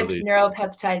Brain-derived really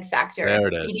neuropeptide factor, there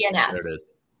it is. BDNF. There it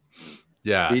is.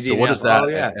 Yeah. So what BDNF. is that? Oh,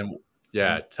 yeah. And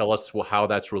yeah, tell us how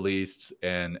that's released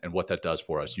and what that does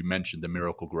for us. You mentioned the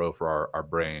miracle grow for our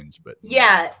brains, but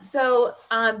Yeah. So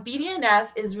BDNF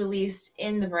is released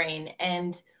in the brain,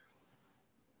 and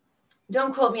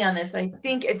don't quote me on this, but I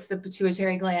think it's the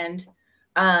pituitary gland.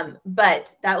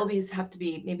 But that will have to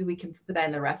be, maybe we can put that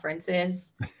in the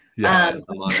references. yeah,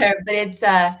 But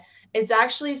it's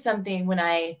actually something when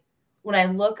I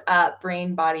look up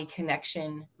brain body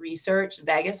connection research,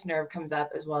 vagus nerve comes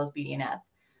up as well as BDNF.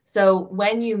 So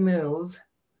when you move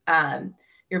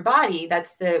your body,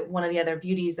 that's one of the other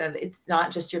beauties of it's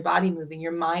not just your body moving,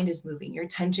 your mind is moving, your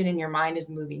tension in your mind is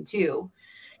moving too.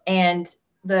 And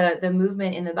the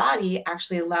movement in the body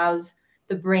actually allows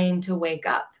the brain to wake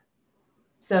up.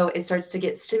 So it starts to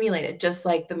get stimulated, just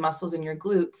like the muscles in your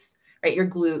glutes, right? Your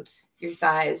glutes, your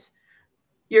thighs,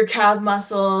 your calf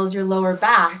muscles, your lower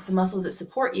back, the muscles that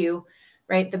support you,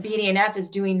 right? The BDNF is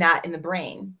doing that in the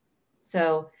brain.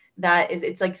 So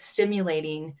it's like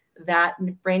stimulating that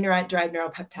brain-derived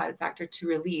neuropeptide factor to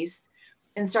release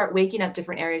and start waking up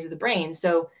different areas of the brain.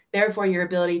 So therefore your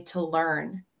ability to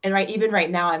learn. And even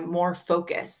right now, I'm more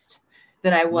focused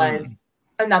than I was.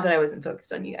 Not that I wasn't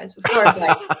focused on you guys before,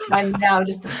 but I'm now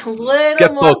just a little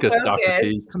get more focused, Dr.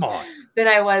 T. Come on. Than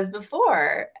I was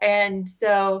before. And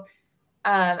so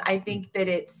I think that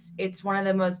it's one of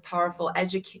the most powerful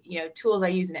tools I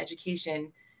use in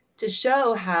education to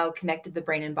show how connected the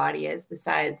brain and body is,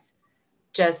 besides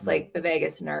just like the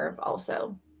vagus nerve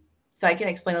also. So I can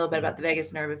explain a little bit about the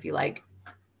vagus nerve if you like.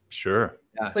 Sure.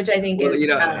 Yeah. Which I think is,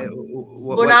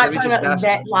 we're let not me talking just about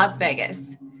ask- Las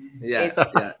Vegas. Yeah. It's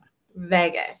yeah.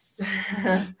 Vegas.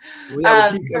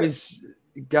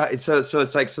 So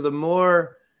it's like, so the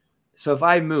more, so if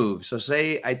I move, so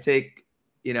say I take,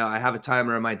 I have a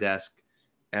timer on my desk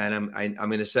and I'm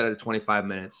going to set it at 25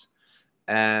 minutes.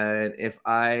 And if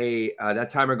that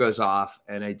timer goes off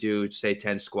and I do say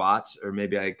 10 squats, or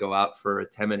maybe I go out for a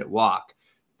 10-minute walk,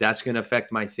 that's going to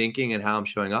affect my thinking and how I'm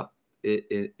showing up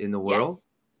in the world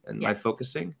and my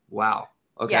focusing. Wow.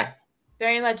 Okay. Yes,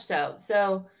 very much so.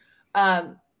 So,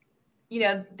 you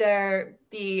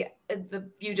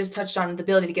just touched on the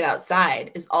ability to get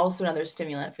outside is also another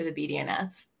stimulant for the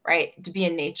BDNF, right? To be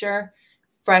in nature,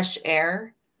 fresh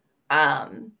air,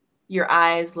 your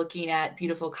eyes looking at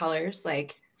beautiful colors,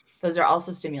 like those are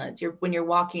also stimulants. When you're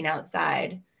walking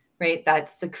outside, right?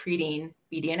 That's secreting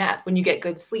BDNF. When you get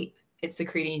good sleep, it's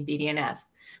secreting BDNF.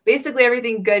 Basically,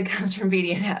 everything good comes from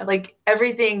BDNF. Like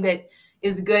everything that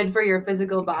is good for your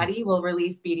physical body will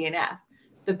release BDNF.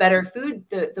 The better food,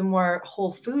 the more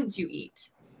whole foods you eat,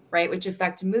 right, which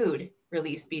affect mood,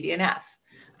 release BDNF.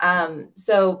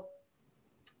 So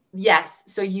yes,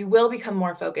 so you will become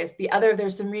more focused.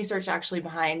 There's some research actually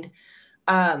behind,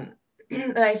 and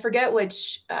I forget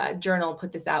which journal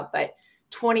put this out, but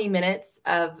 20 minutes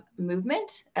of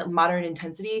movement at moderate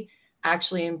intensity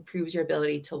actually improves your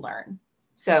ability to learn.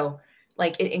 So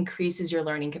like it increases your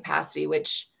learning capacity,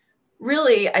 which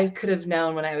really I could have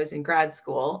known when I was in grad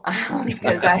school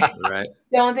because I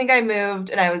don't think I moved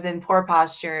and I was in poor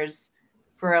postures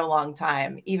for a long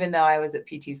time, even though I was at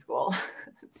PT school.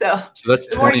 So that's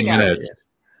 20 minutes.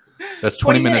 That's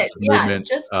 20 minutes of movement.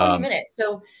 Yeah, just 20 minutes.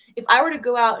 So if I were to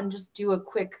go out and just do a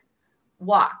quick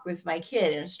walk with my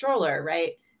kid in a stroller,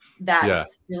 right,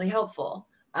 that's really helpful.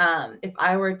 If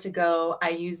I were to go, I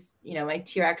use, my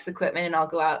TRX equipment and I'll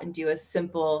go out and do a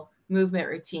simple movement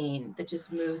routine that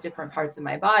just moves different parts of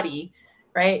my body,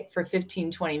 right, for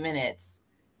 15, 20 minutes.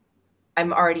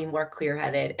 I'm already more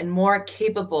clear-headed and more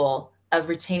capable of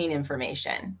retaining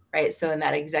information, right? So in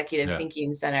that executive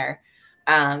thinking center,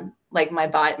 like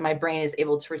my brain is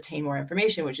able to retain more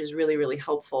information, which is really, really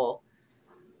helpful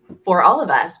for all of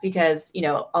us because,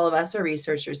 all of us are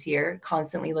researchers here,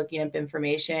 constantly looking up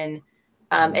information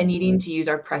and needing to use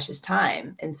our precious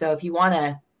time. And so if you want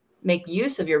to make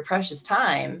use of your precious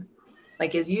time,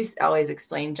 like as you always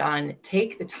explain, John,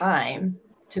 take the time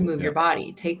to move your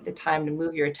body, take the time to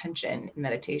move your attention in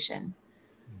meditation.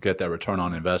 Get that return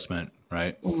on investment,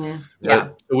 right? Mm-hmm. Yeah.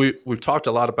 We've talked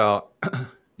a lot about,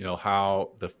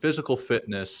 how the physical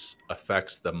fitness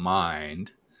affects the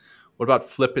mind. What about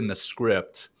flipping the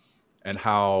script and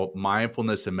how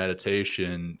mindfulness and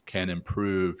meditation can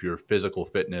improve your physical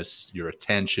fitness, your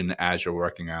attention as you're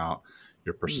working out,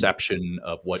 your perception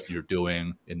of what you're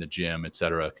doing in the gym, et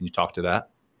cetera? Can you talk to that?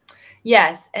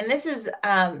 Yes, and this is,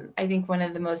 I think, one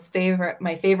of the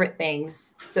my favorite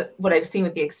things. So what I've seen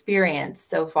with the experience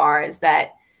so far is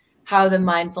that how the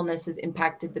mindfulness has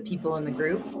impacted the people in the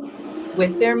group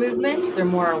with their movement. They're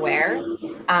more aware,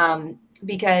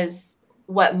 because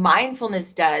what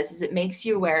mindfulness does is it makes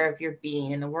you aware of your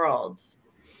being in the world,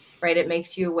 right? It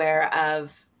makes you aware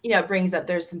of, it brings up,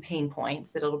 there's some pain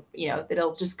points that'll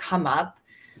just come up.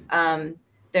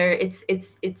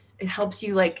 It helps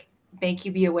you like make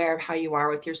you be aware of how you are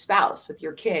with your spouse, with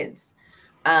your kids,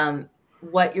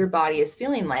 what your body is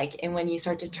feeling like. And when you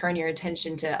start to turn your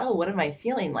attention to, oh, what am I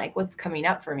feeling like? What's coming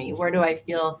up for me? Where do I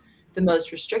feel the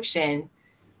most restriction?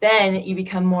 Then you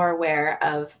become more aware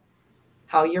of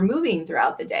how you're moving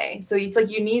throughout the day. So it's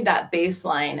like you need that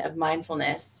baseline of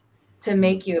mindfulness to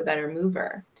make you a better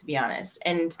mover, to be honest.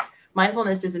 And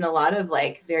mindfulness is in a lot of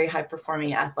like very high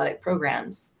performing athletic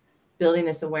programs, building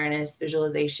this awareness,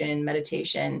 visualization,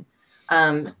 meditation,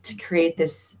 to create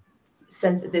this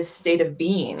sense, this state of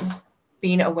being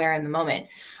aware in the moment.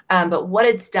 But what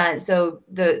it's done, so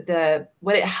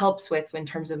what it helps with in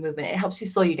terms of movement, it helps you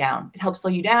slow you down. It helps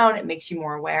slow you down. It makes you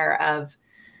more aware of,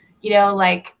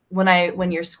 like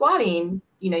when you're squatting,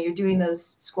 you're doing those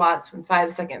squats from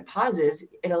 5-second pauses.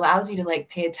 It allows you to like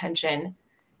pay attention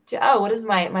to, oh, what is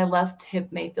my left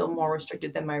hip may feel more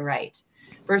restricted than my right,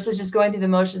 versus just going through the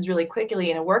motions really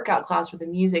quickly in a workout class with the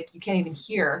music. You can't even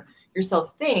hear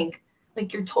yourself think,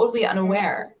 like you're totally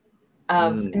unaware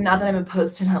of, and not that I'm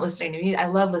opposed to not listening to music. I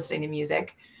love listening to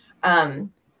music.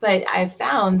 But I've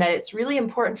found that it's really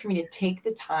important for me to take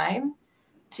the time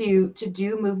to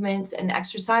do movements and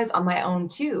exercise on my own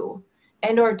too,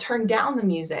 or turn down the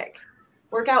music,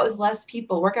 work out with less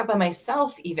people, work out by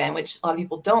myself even, which a lot of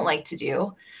people don't like to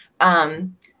do,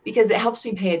 because it helps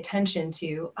me pay attention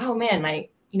to, oh man, my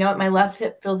left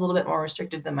hip feels a little bit more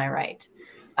restricted than my right.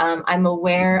 I'm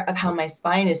aware of how my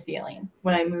spine is feeling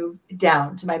when I move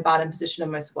down to my bottom position of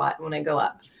my squat and when I go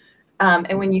up.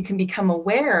 And when you can become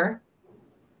aware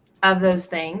of those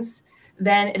things,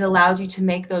 then it allows you to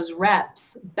make those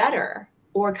reps better,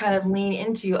 or kind of lean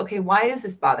into, okay, why is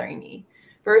this bothering me?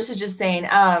 Versus just saying,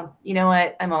 you know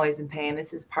what, I'm always in pain.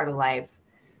 This is part of life.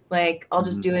 Like, I'll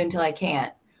just do it until I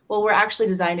can't. Well, we're actually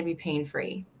designed to be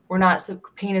pain-free.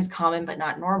 Pain is common, but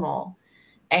not normal.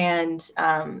 And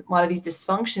a lot of these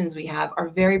dysfunctions we have are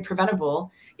very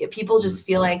preventable. Yet people just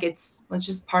feel like it's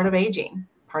just part of aging,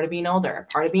 part of being older,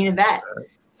 part of being a vet,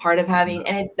 part of having,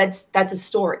 and that's a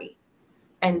story.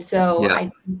 And so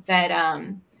I think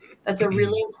that that's a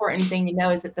really important thing to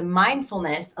know, is that the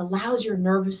mindfulness allows your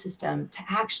nervous system to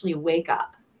actually wake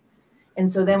up. And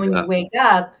so then when you wake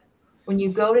up, when you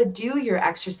go to do your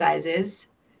exercises,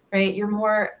 right, you're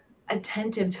more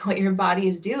attentive to what your body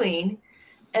is doing.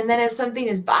 And then if something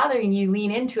is bothering you, lean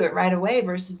into it right away,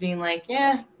 versus being like,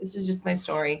 yeah, this is just my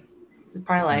story. This is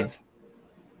part of life.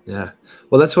 Yeah.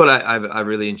 Well, that's what I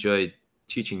really enjoyed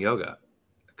teaching yoga,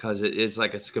 because it is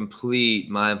like it's a complete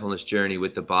mindfulness journey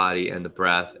with the body and the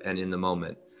breath and in the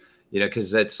moment,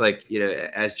 because it's like,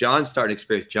 as John's starting to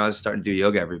experience, John's starting to do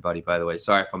yoga, everybody, by the way.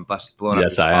 Sorry if I'm blowing up your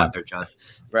spot there, John.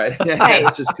 Right. Yeah,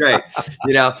 it's just great.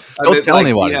 Don't tell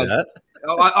anybody that.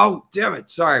 Oh, damn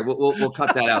it. Sorry. We'll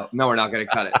cut that out. No, we're not going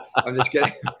to cut it. I'm just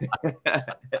kidding.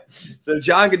 So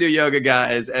John can do yoga,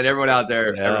 guys, and everyone out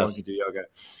there, everyone can do yoga.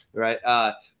 Right.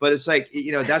 But it's like,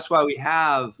 that's why we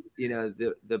have,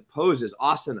 the poses,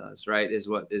 asanas, right, is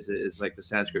what is like the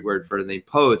Sanskrit word for the name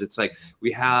pose. It's like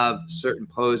we have certain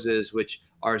poses, which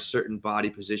are certain body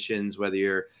positions, whether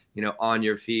you're, on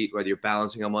your feet, whether you're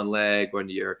balancing on one leg, when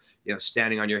you're,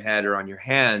 standing on your head or on your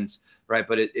hands, right?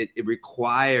 But it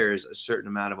requires a certain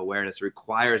amount of awareness. It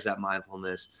requires that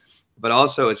mindfulness. But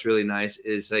also it's really nice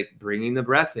is like bringing the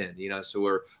breath in, so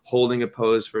we're holding a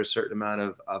pose for a certain amount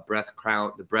of breath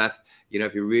count. The breath,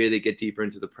 if you really get deeper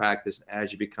into the practice,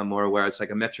 as you become more aware, it's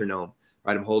like a metronome,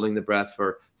 right? I'm holding the breath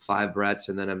for 5 breaths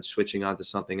and then I'm switching on to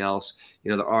something else.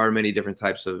 There are many different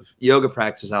types of yoga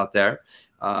practices out there.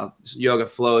 Yoga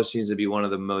flow seems to be one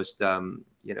of the most,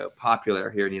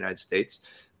 popular here in the United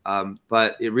States.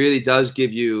 But it really does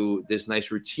give you this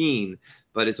nice routine,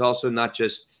 but it's also not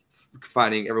just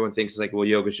finding, everyone thinks like, well,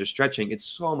 yoga is just stretching. It's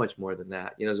so much more than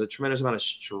that. There's a tremendous amount of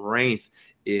strength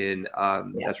in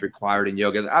that's required in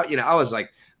yoga. I was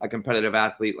like a competitive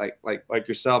athlete, like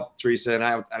yourself, Teresa, and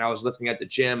I was lifting at the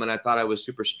gym and I thought I was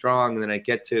super strong. And then I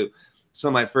get to some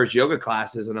of my first yoga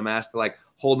classes, and I'm asked to like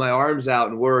hold my arms out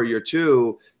and warrior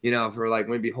two, you know, for like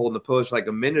maybe holding the pose for like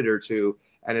a minute or two.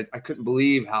 And I couldn't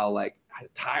believe how like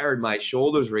tired my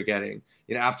shoulders were getting,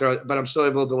 you know, but I'm still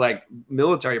able to like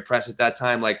military press at that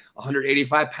time, like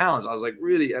 185 pounds. I was like,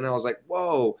 really? And I was like,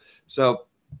 whoa. So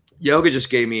yoga just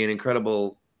gave me an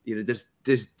incredible, you know,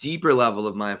 this deeper level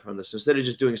of mindfulness. Instead of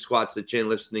just doing squats at the gym,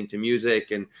 listening to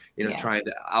music and, you know, trying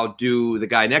to outdo the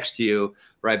guy next to you,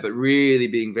 right? But really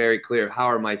being very clear, how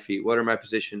are my feet? What are my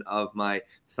position of my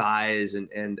thighs and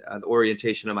the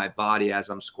orientation of my body as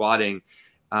I'm squatting?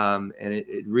 And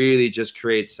it really just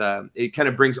creates, it kind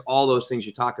of brings all those things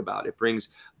you talk about. It brings,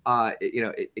 you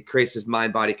know, it creates this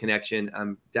mind-body connection.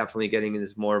 I'm definitely getting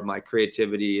into more of my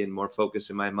creativity and more focus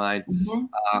in my mind.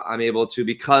 I'm able to,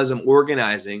 because I'm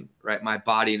organizing, right, my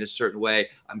body in a certain way,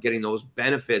 I'm getting those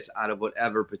benefits out of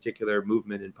whatever particular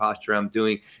movement and posture I'm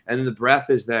doing. And then the breath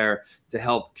is there to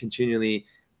help continually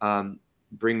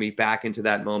bring me back into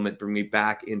that moment, bring me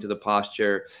back into the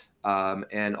posture.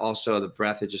 And also the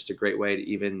breath is just a great way to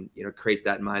even, you know, create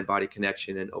that mind-body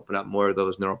connection and open up more of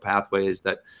those neural pathways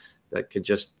that could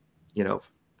just, you know,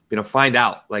 find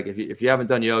out, like if you haven't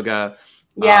done yoga,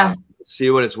 see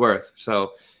what it's worth.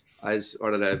 So I just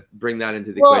wanted to bring that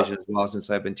into the equation as well, since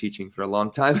I've been teaching for a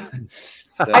long time.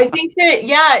 So. I think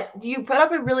that, you put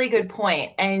up a really good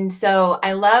point. And so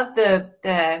I love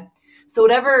so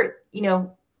whatever, you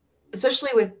know, especially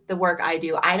with the work I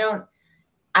do,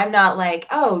 I'm not like,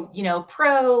 oh, you know,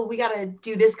 we got to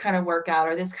do this kind of workout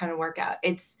or this kind of workout.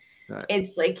 It's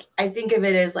like, I think of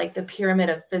it as like the pyramid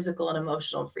of physical and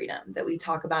emotional freedom that we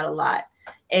talk about a lot.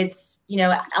 It's, you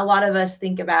know, a lot of us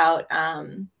think about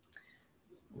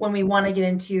when we want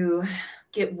to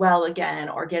get well again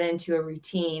or get into a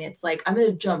routine. It's like, I'm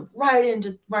going to jump right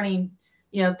into running.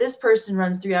 You know, if this person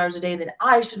runs 3 hours a day, then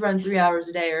I should run 3 hours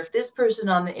a day. Or if this person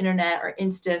on the internet or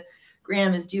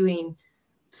Instagram is doing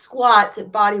squats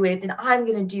at body weight, then I'm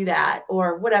going to do that,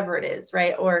 or whatever it is,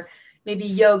 right? Or maybe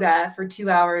yoga for 2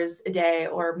 hours a day,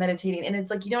 or meditating. And it's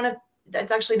like,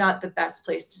 that's actually not the best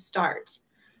place to start.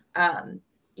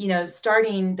 You know,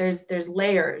 there's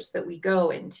layers that we go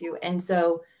into. And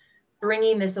so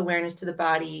bringing this awareness to the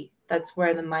body, that's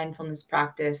where the mindfulness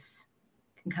practice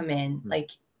can come in,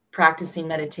 like practicing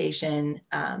meditation,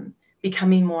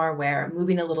 becoming more aware,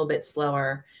 moving a little bit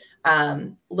slower,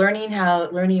 learning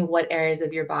what areas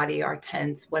of your body are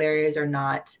tense, what areas are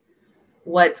not,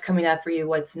 what's coming up for you,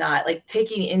 what's not, like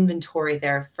taking inventory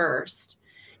there first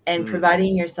and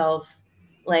providing yourself,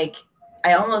 like,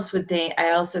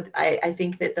 I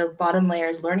think that the bottom layer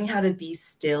is learning how to be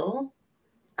still,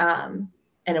 and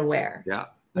aware.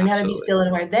 Learn how to be still and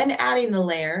aware, then adding the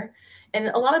layer. And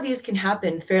a lot of these can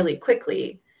happen fairly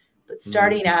quickly, but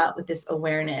starting out with this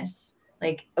awareness,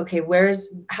 like, okay,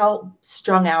 how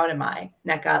strung out am I?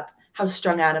 Neck up. How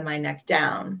strung out am I? Neck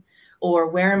down? Or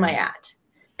where am I at?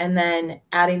 And then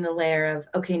adding the layer of,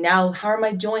 okay, now how are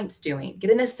my joints doing? Get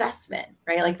an assessment,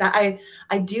 right? Like that.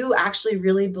 I do actually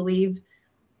really believe,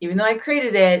 even though I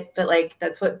created it, but like,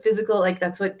 that's what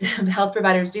health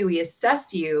providers do. We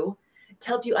assess you to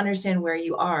help you understand where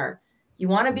you are. You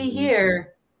want to be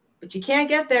here, but you can't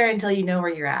get there until you know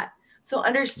where you're at. So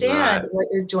understand what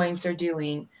your joints are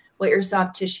doing, what your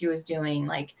soft tissue is doing,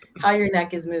 like how your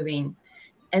neck is moving.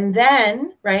 And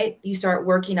then, right, you start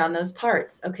working on those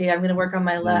parts. Okay, I'm going to work on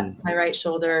my my right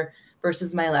shoulder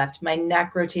versus my left. My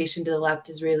neck rotation to the left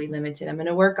is really limited. I'm going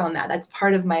to work on that. That's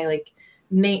part of my like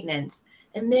maintenance.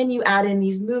 And then you add in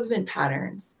these movement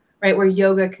patterns, right, where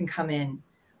yoga can come in.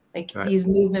 Like these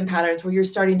movement patterns where you're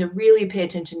starting to really pay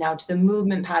attention now to the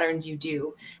movement patterns you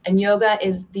do. And yoga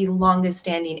is the longest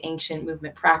standing ancient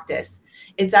movement practice.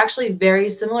 It's actually very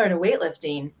similar to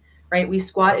weightlifting, right? We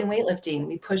squat in weightlifting,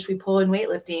 we push, we pull in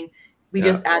weightlifting. We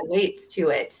just add weights to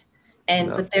it.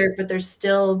 And but they're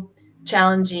still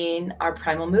challenging our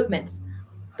primal movements.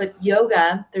 But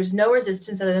yoga, there's no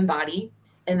resistance other than body,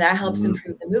 and that helps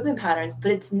improve the movement patterns,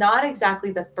 but it's not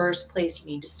exactly the first place you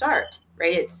need to start,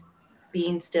 right? It's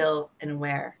being still and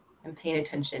aware and paying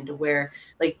attention to where,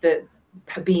 like,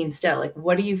 being still, like,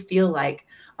 what do you feel like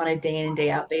on a day in and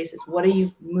day out basis? What do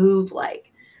you move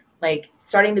like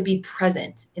starting to be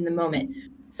present in the moment.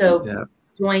 So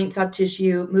joint, soft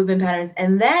tissue, movement patterns.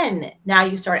 And then now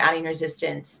you start adding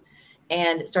resistance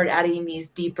and start adding these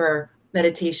deeper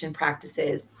meditation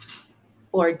practices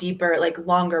or deeper, like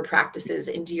longer practices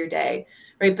into your day,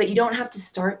 right? But you don't have to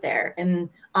start there. And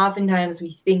oftentimes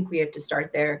we think we have to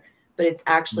start there, but it's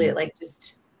actually like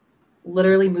just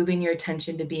literally moving your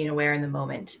attention to being aware in the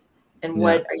moment. And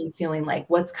what are you feeling like?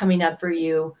 What's coming up for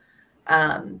you?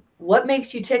 What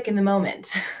makes you tick in the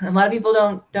moment? A lot of people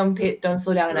don't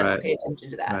slow down enough to pay attention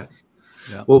to that.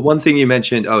 Yeah. Well, one thing you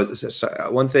mentioned,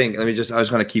 one thing, I was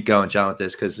going to keep going, John, with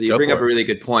this, because you bring up a really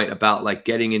good point about like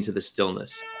getting into the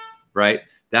stillness, right?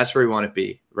 That's where we want to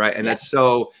be, right? And that's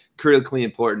so critically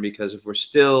important, because if we're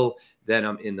still, then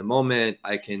I'm in the moment.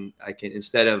 I can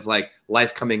instead of like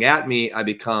life coming at me, I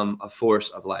become a force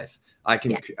of life. I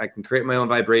can create my own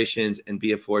vibrations and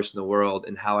be a force in the world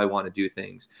and how I want to do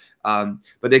things.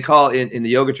 But they call in the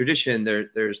yoga tradition,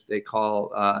 they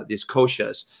call these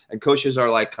koshas, and koshas are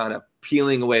like kind of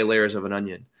peeling away layers of an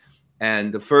onion.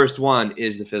 And the first one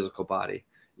is the physical body.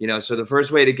 So the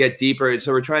first way to get deeper,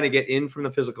 so we're trying to get in from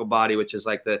the physical body, which is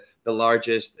like the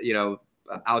largest,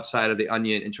 outside of the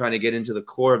onion, and trying to get into the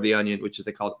core of the onion, which is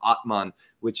they called Atman,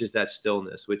 which is that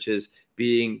stillness, which is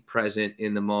being present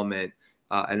in the moment.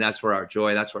 And that's where our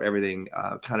joy, that's where everything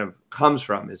kind of comes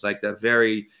from, is like the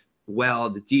very well,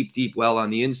 the deep, deep well on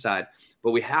the inside.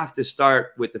 But we have to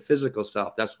start with the physical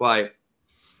self. That's why,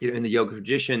 in the yoga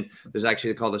tradition, there's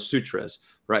actually called the sutras,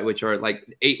 right? Which are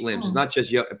like 8 limbs. It's not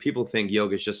just yoga. People think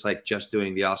yoga is just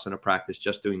doing the asana practice,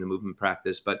 just doing the movement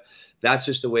practice, but that's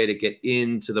just a way to get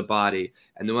into the body.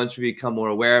 And then once we become more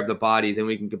aware of the body, then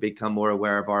we can become more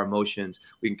aware of our emotions.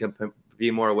 We can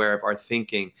be more aware of our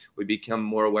thinking. We become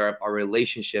more aware of our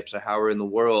relationships or how we're in the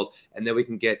world. And then we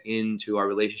can get into our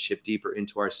relationship deeper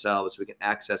into ourselves. We can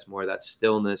access more of that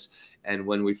stillness. And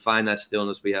when we find that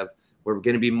stillness, we're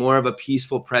going to be more of a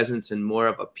peaceful presence and more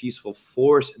of a peaceful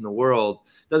force in the world.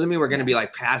 Doesn't mean we're going to be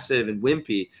like passive and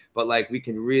wimpy, but like we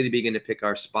can really begin to pick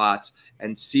our spots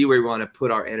and see where we want to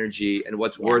put our energy and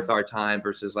what's worth our time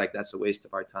versus like that's a waste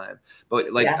of our time.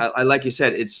 But like I like you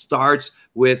said, it starts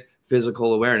with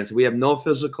physical awareness. If we have no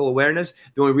physical awareness,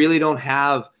 then we really don't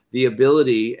have the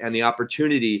ability and the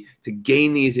opportunity to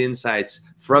gain these insights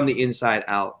from the inside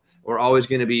out. We're always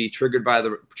going to be triggered by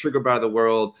the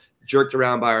world, jerked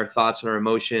around by our thoughts and our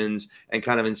emotions, and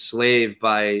kind of enslaved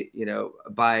by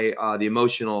our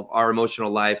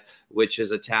emotional life, which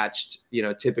is attached,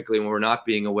 typically when we're not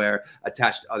being aware,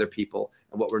 attached to other people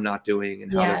and what we're not doing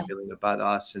and how they're feeling about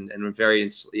us. And we're very,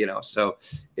 so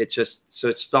it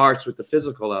starts with the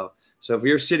physical though. So if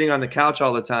you're sitting on the couch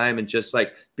all the time and just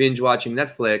like binge watching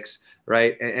Netflix,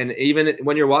 right? And even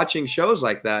when you're watching shows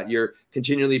like that, you're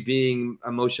continually being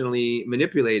emotionally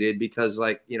manipulated because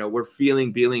we're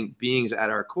feeling beings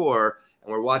at our core,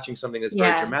 and we're watching something that's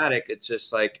very dramatic. It's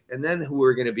just like, and then who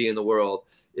we're going to be in the world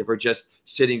if we're just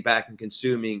sitting back and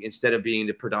consuming instead of being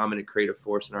the predominant creative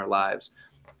force in our lives.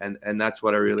 And that's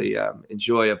what I really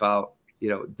enjoy about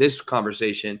this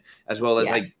conversation, as well as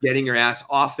like getting your ass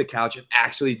off the couch and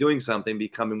actually doing something,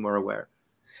 becoming more aware.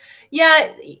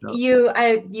 Yeah,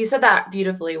 you said that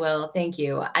beautifully, Will. Thank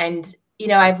you. And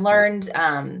I've learned,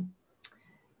 and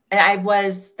I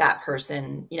was that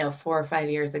person, 4 or 5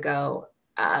 years ago.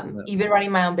 Even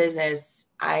running my own business,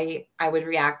 I would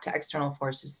react to external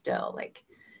forces still,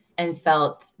 and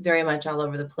felt very much all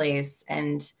over the place.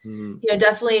 And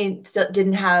definitely still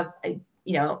didn't have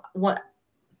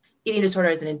eating disorder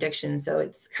is an addiction. So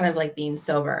it's kind of like being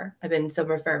sober. I've been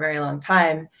sober for a very long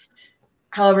time.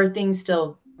 However, things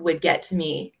still would get to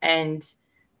me. And,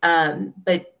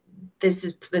 but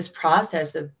this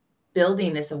process of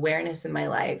building this awareness in my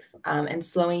life, and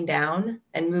slowing down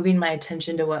and moving my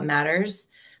attention to what matters,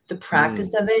 the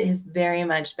practice of it has very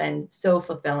much been so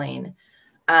fulfilling.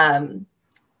 And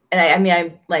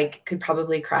I could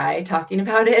probably cry talking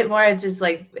about it more. It's just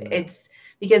it's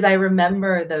because I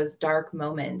remember those dark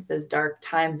moments, those dark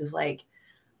times of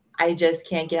I just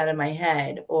can't get out of my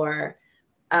head, or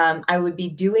I would be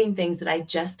doing things that I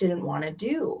just didn't want to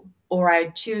do, or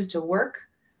I'd choose to work,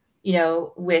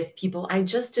 with people I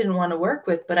just didn't want to work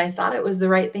with, but I thought it was the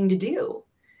right thing to do.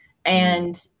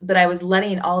 But I was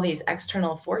letting all these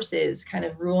external forces kind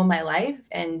of rule my life.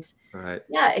 And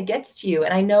it gets to you.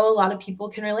 And I know a lot of people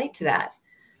can relate to that.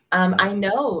 I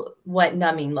know what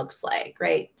numbing looks like,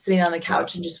 right? Sitting on the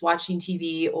couch and just watching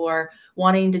TV, or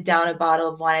wanting to down a bottle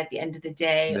of wine at the end of the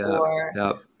day, or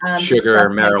sugar,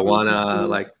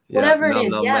 marijuana, whatever it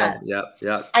is.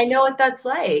 I know what that's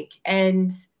like.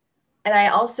 And I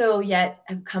also yet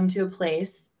have come to a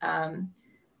place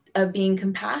of being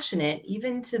compassionate,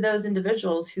 even to those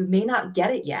individuals who may not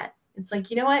get it yet. It's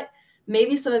like, you know what?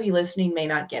 Maybe some of you listening may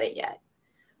not get it yet.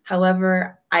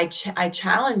 However, I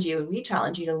challenge you, and we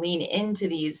challenge you to lean into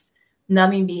these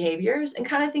numbing behaviors and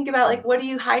kind of think about what are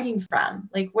you hiding from?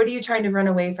 What are you trying to run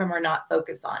away from or not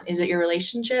focus on? Is it your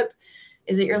relationship?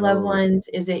 Is it your loved ones?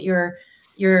 Is it your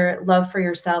love for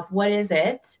yourself? What is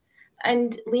it?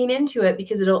 And lean into it,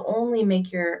 because it'll only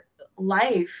make your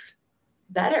life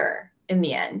better in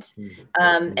the end.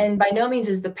 And by no means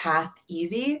is the path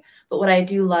easy, but what I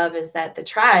do love is that the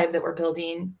tribe that we're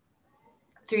building,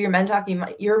 through your Men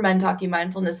Talking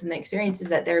mindfulness and the experience is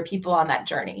that there are people on that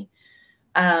journey.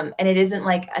 And it isn't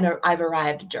like an I've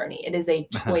arrived journey. It is a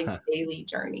choice daily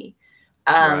journey.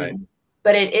 Right.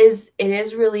 But it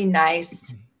is really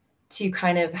nice to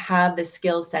kind of have the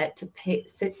skill set to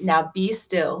be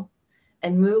still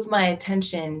and move my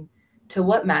attention to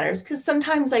what matters. Because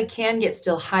sometimes I can get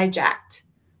still hijacked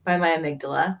by my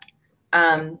amygdala,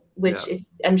 which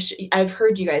I've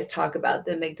heard you guys talk about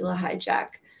the amygdala hijack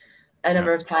a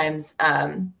number of times.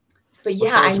 But yeah,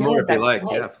 tell us I know more what if you that's like.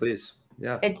 like. Yeah, please.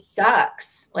 Yeah. It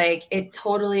sucks. Like, it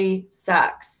totally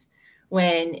sucks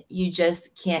when you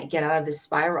just can't get out of this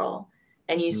spiral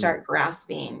and you start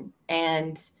grasping.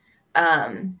 And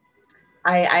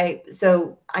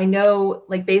so I know,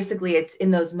 like, basically it's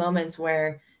in those moments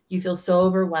where you feel so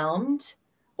overwhelmed,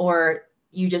 or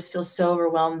you just feel so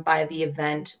overwhelmed by the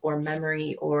event or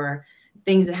memory or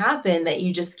things that happen that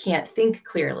you just can't think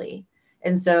clearly.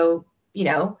 And so, you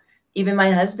know, even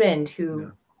my husband,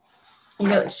 who, you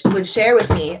know, would share with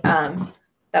me,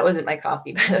 that wasn't my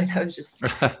coffee, by the way, that was just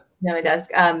on my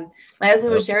desk. My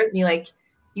husband would share with me, like,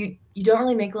 you don't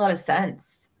really make a lot of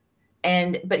sense.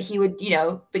 But he would, you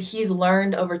know, but he's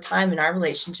learned over time in our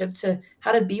relationship to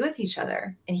how to be with each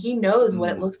other. And he knows what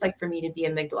it looks like for me to be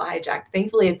amygdala hijacked.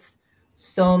 Thankfully, it's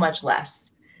so much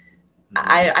less.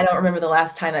 I don't remember the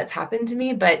last time that's happened to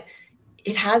me, but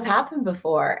it has happened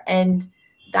before. And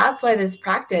that's why this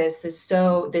practice is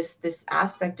so, this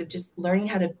aspect of just learning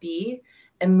how to be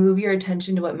and move your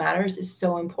attention to what matters is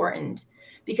so important,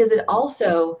 because it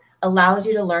also allows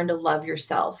you to learn to love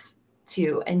yourself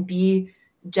too, and be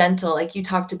gentle. Like you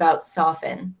talked about,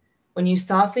 soften. When you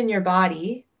soften your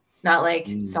body, not like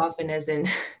soften as in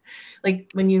like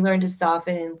when you learn to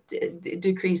soften and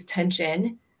decrease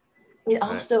tension, it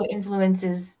also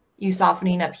influences you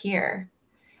softening up here.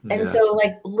 And so,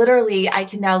 like, literally, I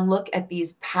can now look at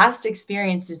these past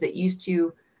experiences that used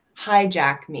to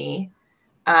hijack me,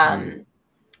 and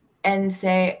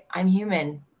say, I'm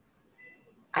human.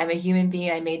 I'm a human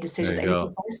being. I made decisions. I did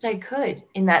the best I could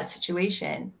in that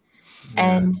situation.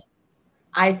 And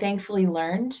I thankfully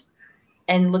learned,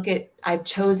 and I've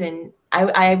chosen,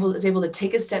 I was able to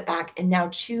take a step back and now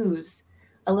choose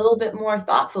a little bit more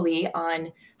thoughtfully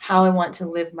on how I want to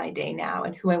live my day now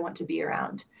and who I want to be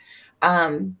around.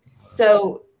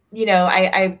 So, you know,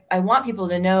 I want people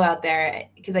to know out there,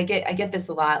 because I get this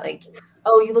a lot, like,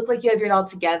 oh, you look like you have it all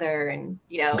together, and,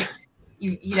 you know,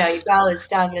 you know, you've got all this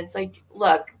stuff. And it's like,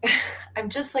 look, I'm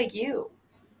just like you.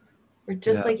 We're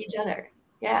just like each other.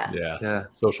 Yeah.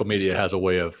 Social media has a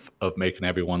way of making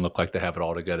everyone look like they have it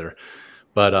all together.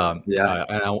 But and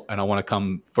I want to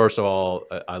come, first of all,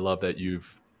 I love that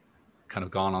you've kind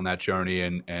of gone on that journey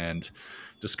and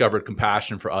discovered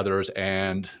compassion for others,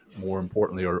 and more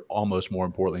importantly, or almost more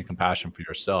importantly, compassion for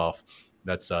yourself.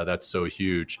 That's so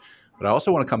huge. But I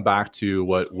also want to come back to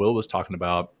what Will was talking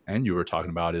about, and you were talking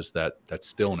about, is that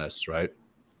stillness, right?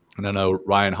 And I know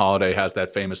Ryan Holiday has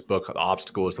that famous book, The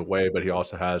Obstacle is the Way, but he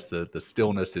also has the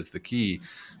Stillness is the Key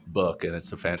book, and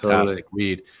it's a fantastic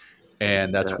read.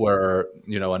 And that's where,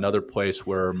 you know, another place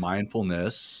where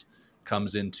mindfulness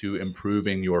comes into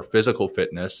improving your physical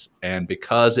fitness. And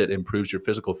because it improves your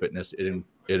physical fitness, it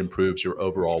improves your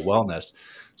overall wellness.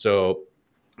 So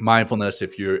mindfulness,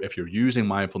 if you're using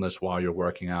mindfulness while you're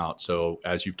working out, so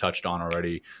as you've touched on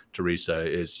already, Teresa,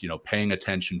 is, you know, paying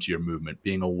attention to your movement,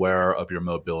 being aware of your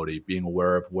mobility, being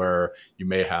aware of where you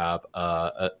may have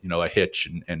a hitch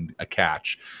and a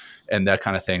catch and that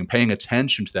kind of thing. Paying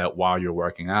attention to that while you're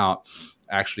working out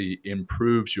actually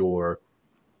improves your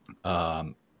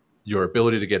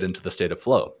ability to get into the state of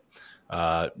flow.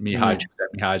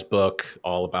 Mihai's book,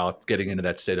 all about getting into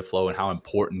that state of flow and how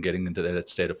important getting into that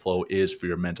state of flow is for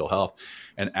your mental health.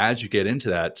 And as you get into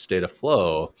that state of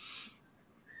flow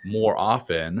more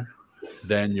often,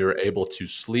 then you're able to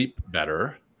sleep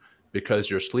better. Because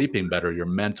you're sleeping better, your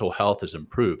mental health is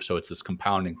improved. So it's this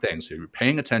compounding thing. So you're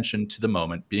paying attention to the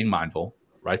moment, being mindful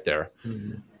right there,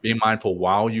 being mindful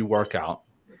while you work out.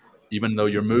 Even though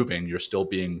you're moving, you're still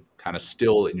being kind of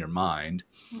still in your mind.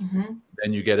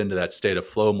 Then you get into that state of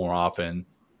flow more often,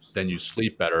 then you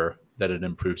sleep better, then it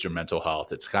improves your mental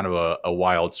health. It's kind of a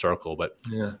wild circle, but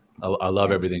I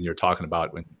love everything you're talking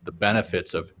about, with the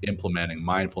benefits of implementing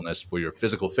mindfulness for your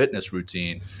physical fitness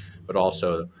routine, but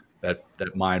also that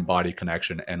mind-body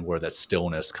connection, and where that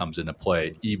stillness comes into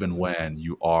play, even when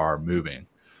you are moving.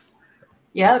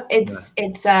 Yeah, it's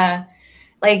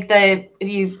like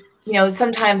you know,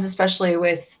 sometimes, especially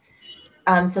with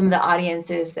some of the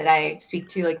audiences that I speak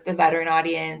to, like the veteran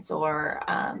audience, or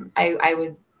I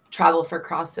would travel for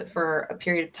CrossFit for a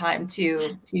period of time too,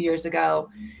 a few years ago,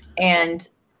 and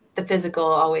the physical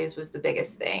always was the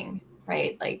biggest thing,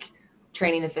 right? Like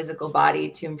training the physical body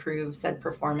to improve said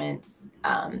performance.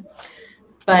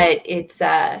 But it's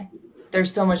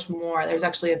there's so much more. There's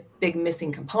actually a big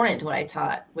missing component to what I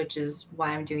taught, which is why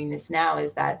I'm doing this now,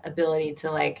 is that ability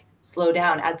to like slow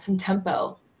down, add some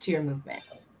tempo to your movement,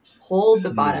 hold the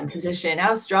bottom position.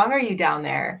 How strong are you down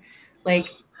there? Like,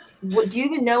 what, do you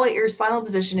even know what your spinal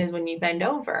position is when you bend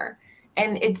over?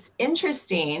 And it's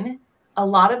interesting. A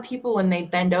lot of people, when they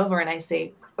bend over and I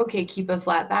say, okay, keep a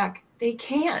flat back, they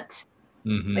can't.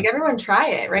 Like, everyone try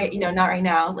it, right? You know, not right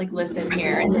now, like listen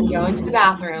here, and then go into the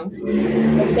bathroom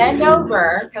and bend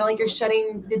over, kind of like you're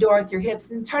shutting the door with your hips,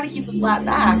 and try to keep a flat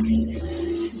back.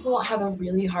 People will have a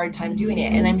really hard time doing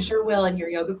it. And I'm sure, Will, in your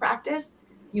yoga practice,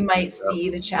 you might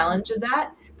see the challenge of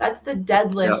that. That's the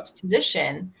deadlift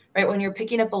position, right? When you're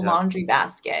picking up a laundry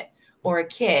basket or a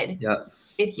kid,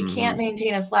 if you can't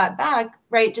maintain a flat back,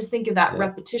 right? Just think of that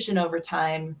repetition over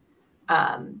time.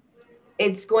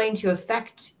 It's going to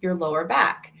affect your lower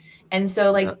back. And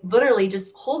so like literally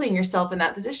just holding yourself in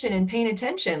that position and paying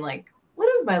attention, like, what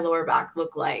does my lower back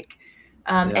look like?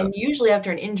 And usually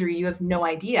after an injury, you have no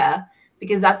idea,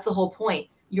 because that's the whole point.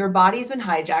 Your body's been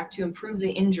hijacked to improve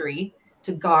the injury,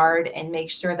 to guard and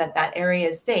make sure that that area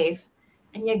is safe.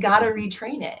 And you got to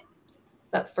retrain it.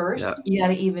 But first, you got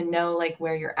to even know like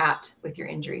where you're at with your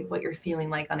injury, what you're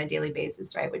feeling like on a daily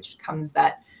basis, right? Which comes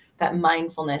that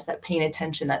mindfulness, that paying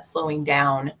attention, that slowing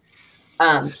down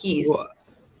piece. Well,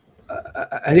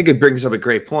 I think it brings up a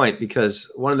great point, because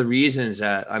one of the reasons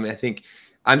that, I mean, I think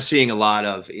I'm seeing a lot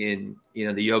of in, you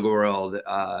know, the yoga world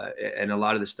and a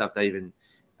lot of the stuff that even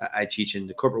I teach in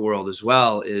the corporate world as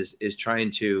well is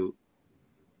trying to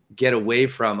get away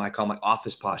from, I call my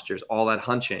office postures, all that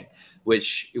hunching,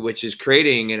 which is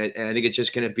creating, and I think it's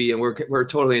just going to be, and we're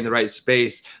totally in the right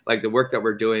space. Like the work that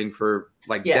we're doing for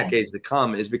like decades to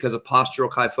come is because of postural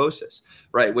kyphosis,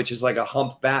 right? Which is like a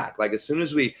hump back. Like as soon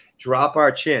as we drop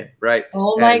our chin, right?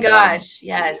 Oh my gosh.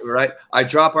 Yes. Right. We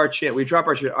drop our chin.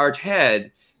 Our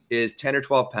head is 10 or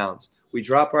 12 pounds. We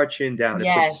drop our chin down.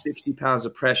 It puts 60 pounds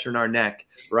of pressure in our neck,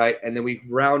 right? And then we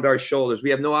round our shoulders. We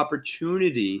have no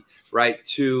opportunity, right,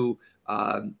 to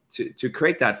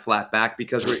create that flat back,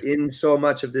 because we're in so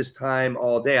much of this time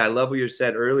all day. I love what you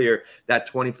said earlier, that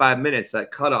 25 minutes,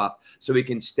 that cutoff, so we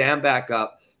can stand back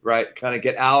up, right? Kind of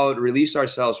get out, release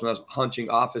ourselves from those hunching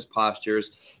office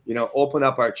postures, you know, open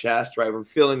up our chest, right? We're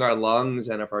filling our lungs.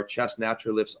 And if our chest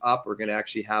naturally lifts up, we're going to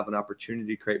actually have an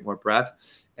opportunity to create more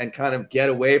breath and kind of get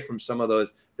away from some of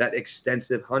that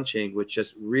extensive hunching, which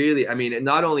just really, I mean, it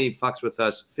not only fucks with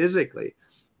us physically,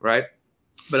 right?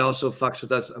 But also fucks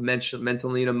with us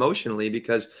mentally and emotionally,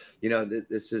 because, you know,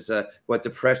 this is what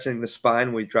depressing the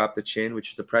spine. We drop the chin,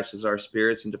 which depresses our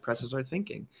spirits and depresses our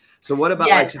thinking. So what about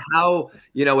like how,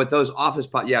 you know, with those office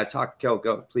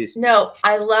go, please. No,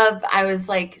 I love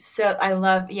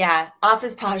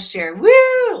office posture.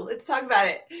 Woo! Let's talk about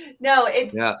it. No,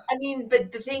 it's, I mean,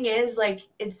 but the thing is, like,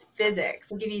 it's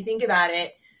physics. Like if you think about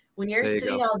it, when you're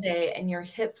sitting all day and your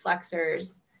hip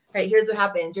flexors, right, here's what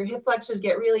happens. Your hip flexors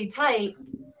get really tight,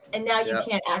 and now you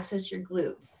can't access your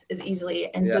glutes as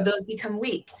easily. And so those become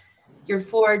weak. Your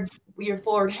forward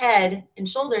head and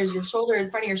shoulders, the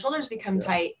front of your shoulders become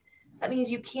tight. That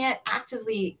means you can't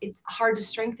actively, it's hard to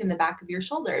strengthen the back of your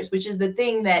shoulders, which is the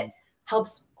thing that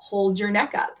helps hold your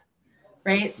neck up,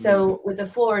 right? So with a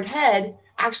forward head,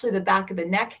 actually the back of the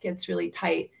neck gets really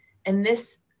tight. And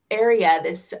this area,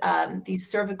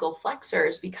 these cervical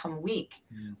flexors become weak,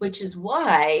 which is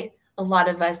why a lot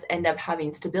of us end up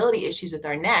having stability issues with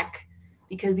our neck,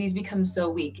 because these become so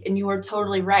weak. And you are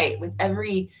totally right. With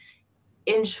every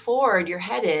inch forward your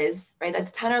head is, right,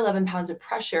 that's 10 or 11 pounds of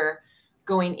pressure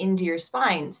going into your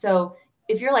spine. So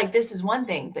if you're like, this is one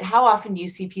thing, but how often do you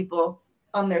see people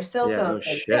on their cell phone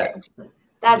like this?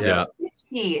 That's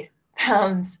 60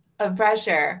 pounds of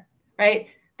pressure, right?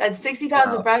 That's 60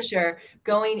 pounds of pressure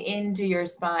going into your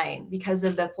spine because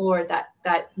of the forward,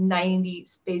 that 90,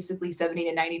 basically 70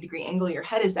 to 90 degree angle your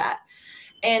head is at.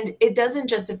 And it doesn't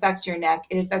just affect your neck,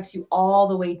 it affects you all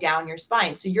the way down your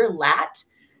spine. So your lat,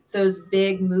 those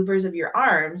big movers of your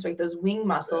arms, like those wing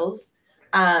muscles,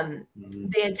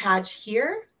 they attach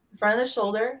here, front of the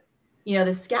shoulder, you know,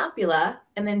 the scapula,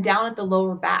 and then down at the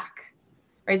lower back,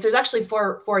 right? So there's actually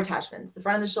four attachments: the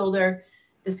front of the shoulder,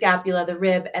 the scapula, the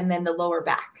rib, and then the lower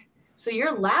back. So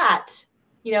your lat,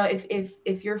 you know,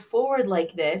 if you're forward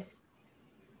like this,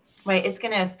 right, it's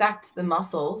going to affect the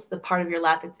muscles, the part of your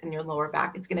lat that's in your lower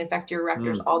back. It's going to affect your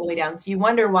erectors all the way down. So you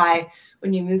wonder why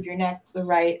when you move your neck to the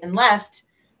right and left,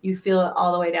 you feel it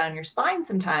all the way down your spine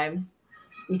sometimes,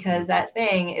 because that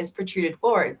thing is protruded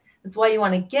forward. That's why you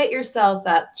want to get yourself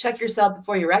up, check yourself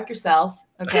before you wreck yourself,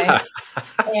 Okay.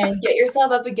 And get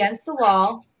yourself up against the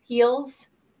wall, heels,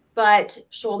 butt,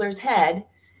 shoulders, head,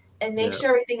 and make sure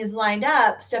everything is lined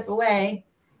up, step away,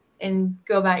 and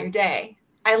go about your day.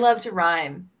 I love to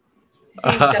rhyme.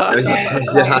 Seeing stuff again,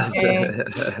 Well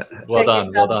check done.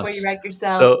 yourself Well done. before you wreck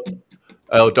yourself.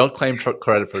 So, don't claim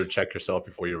credit for check yourself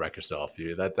before you wreck yourself.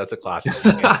 That's a classic.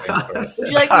 You can't claim credit. Would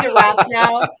you like me to rap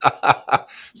now?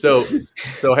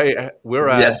 So hey, we're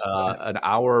at an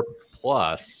hour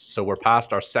plus, so we're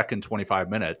past our second 25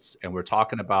 minutes, and we're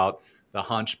talking about the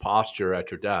hunch posture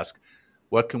at your desk.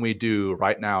 What can we do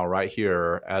right now, right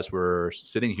here, as we're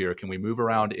sitting here? Can we move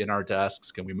around in our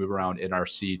desks? Can we move around in our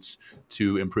seats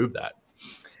to improve that?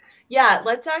 Yeah,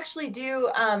 let's actually do,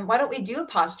 why don't we do a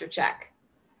posture check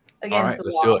against the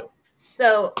wall? Let's do it.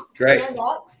 So Great. Stand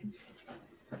up.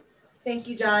 Thank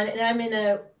you, John. And I'm in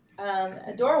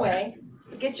a doorway.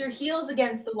 Get your heels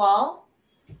against the wall.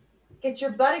 Get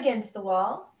your butt against the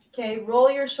wall. Okay, roll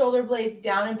your shoulder blades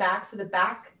down and back so the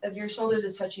back of your shoulders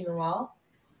is touching the wall.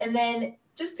 And then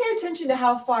just pay attention to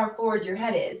how far forward your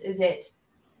head is. Is it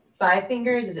 5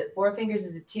 fingers? Is it 4 fingers?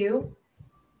 Is it 2?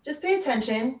 Just pay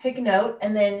attention, take a note,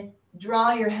 and then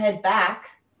draw your head back.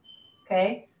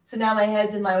 Okay, so now my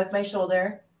head's in line with my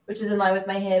shoulder, which is in line with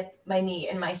my hip, my knee,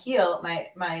 and my heel,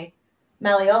 my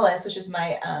malleolus, which is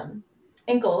my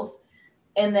ankles.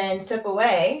 And then step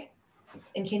away,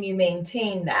 and can you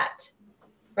maintain that?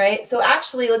 Right? So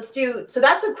actually, so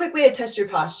that's a quick way to test your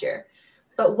posture.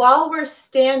 But while we're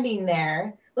standing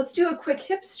there, let's do a quick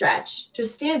hip stretch,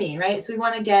 just standing, right? So we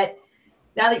want to get,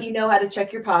 now that you know how to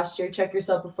check your posture, check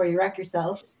yourself before you wreck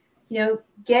yourself,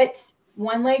 get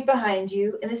one leg behind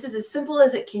you. And this is as simple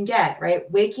as it can get, right?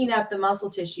 Waking up the muscle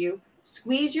tissue,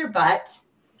 squeeze your butt,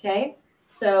 okay?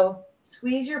 So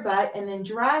squeeze your butt and then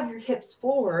drive your hips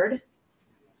forward.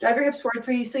 Drive your hips forward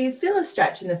for you so you feel a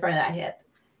stretch in the front of that hip.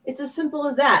 It's as simple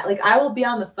as that. Like I will be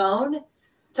on the phone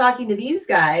talking to these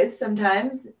guys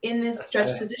sometimes in this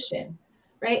stretch position,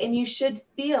 right? And you should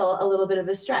feel a little bit of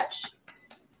a stretch.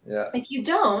 Yeah. If you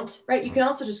don't, right, you can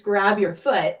also just grab your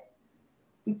foot,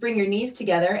 bring your knees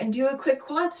together and do a quick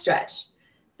quad stretch.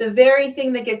 The very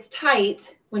thing that gets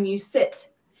tight when you sit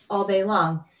all day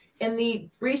long. And the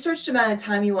researched amount of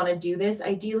time you want to do this,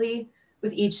 ideally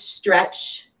with each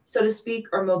stretch, so to speak,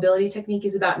 or mobility technique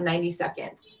is about 90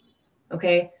 seconds.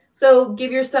 Okay. So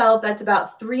give yourself, that's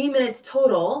about 3 minutes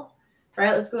total,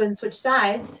 right? Let's go ahead and switch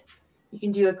sides. You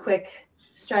can do a quick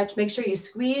stretch. Make sure you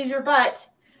squeeze your butt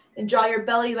and draw your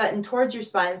belly button towards your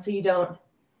spine so you don't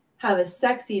have a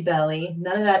sexy belly.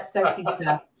 None of that sexy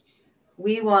stuff.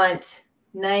 We want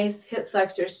nice hip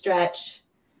flexor stretch.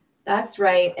 That's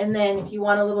right. And then if you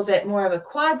want a little bit more of a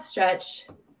quad stretch,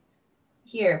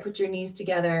 here, put your knees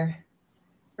together,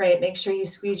 right? Make sure you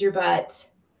squeeze your butt.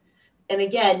 And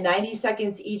again, 90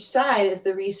 seconds each side is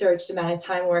the researched amount of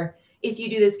time where if you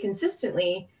do this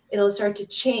consistently, it'll start to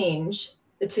change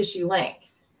the tissue length.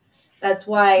 That's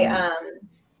why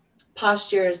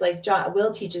postures like Will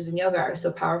teaches in yoga are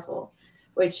so powerful,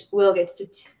 which Will gets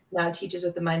to now teaches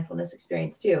with the mindfulness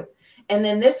experience too. And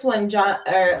then this one, John,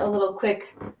 or a little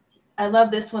quick, I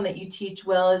love this one that you teach,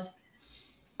 Will, is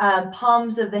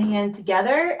palms of the hand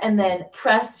together and then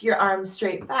press your arms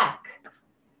straight back.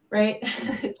 Right,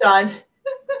 John?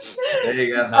 There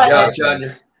you go. Yeah,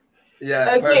 John.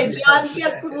 Yeah. Okay, John's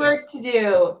got some work to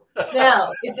do.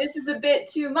 Now, if this is a bit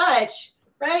too much,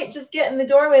 right, just get in the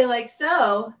doorway like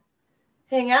so.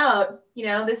 Hang out.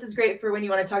 This is great for when you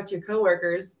want to talk to your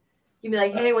coworkers. You can be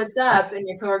like, hey, what's up? And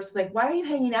your coworkers like, why are you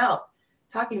hanging out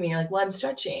talking to me? You're like, well, I'm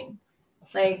stretching.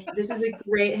 Like, this is a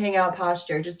great hangout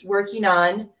posture, just working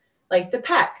on like the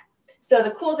pec. So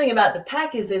the cool thing about the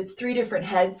pec is there's 3 different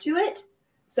heads to it.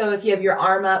 So if you have your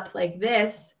arm up like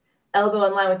this, elbow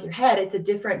in line with your head, it's a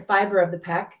different fiber of the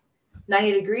pec.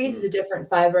 90 degrees is a different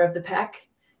fiber of the pec.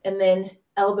 And then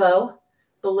elbow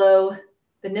below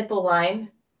the nipple line,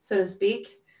 so to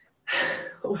speak,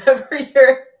 wherever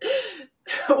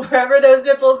those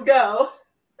nipples go.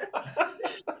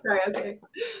 Sorry, okay.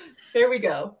 Here we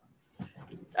go.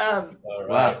 All right.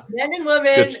 Wow. Men and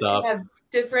women Good stuff. have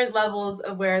different levels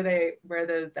of where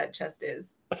that chest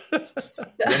is. So,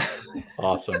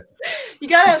 Awesome. you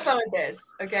gotta have fun with this,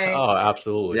 okay? Oh,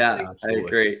 absolutely. Yeah, Absolutely. I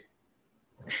agree.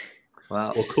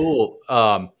 Wow. Well, cool.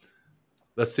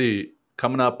 Let's see.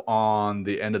 Coming up on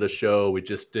the end of the show, we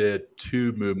just did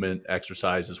 2 movement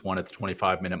exercises, one at the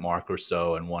 25-minute mark or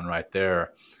so, and one right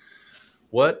there.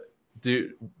 What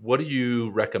do you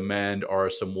recommend are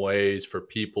some ways for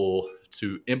people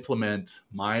to implement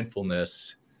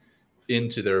mindfulness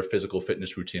into their physical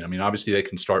fitness routine? I mean, obviously they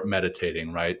can start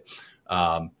meditating, right?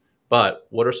 But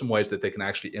what are some ways that they can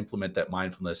actually implement that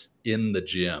mindfulness in the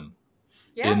gym?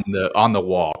 Yeah. on the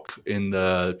walk in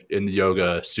the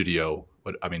yoga studio?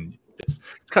 But I mean, it's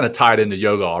kind of tied into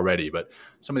yoga already, but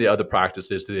some of the other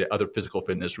practices, the other physical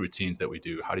fitness routines that we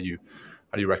do, how do you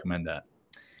recommend that?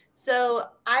 So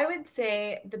I would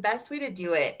say the best way to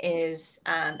do it is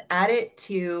add it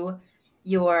to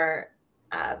your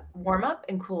warm up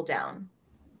and cool down.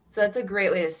 So that's a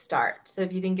great way to start. So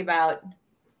if you think about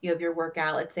you have your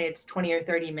workout, let's say it's 20 or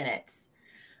 30 minutes.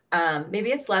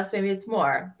 Maybe it's less, maybe it's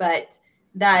more, but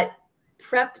that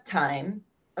prep time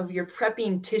of your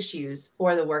prepping tissues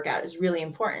for the workout is really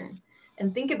important.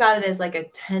 And think about it as like a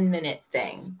 10-minute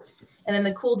thing. And then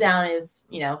the cool down is,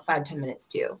 5-10 minutes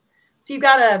too. So you've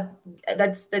got to,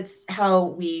 that's how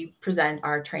we present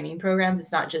our training programs.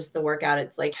 It's not just the workout.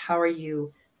 It's like, how are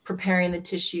you preparing the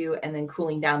tissue and then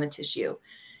cooling down the tissue?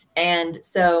 And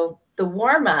so the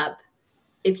warm up,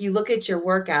 if you look at your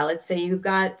workout, let's say you've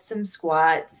got some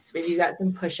squats, maybe you've got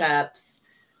some push-ups,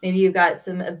 maybe you've got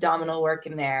some abdominal work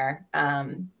in there,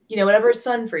 whatever is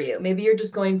fun for you. Maybe you're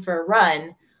just going for a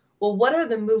run. Well, what are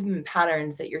the movement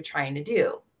patterns that you're trying to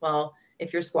do? Well,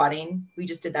 if you're squatting, we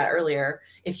just did that earlier.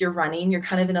 If you're running, you're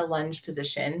kind of in a lunge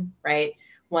position, right?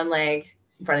 One leg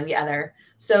in front of the other.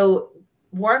 So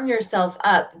warm yourself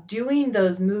up doing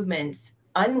those movements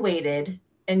unweighted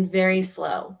and very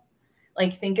slow.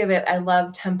 Like think of it, I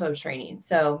love tempo training.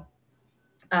 So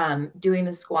doing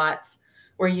the squats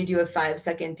where you do a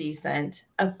 5-second descent,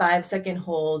 a 5-second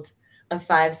hold, a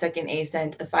 5-second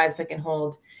ascent, a 5-second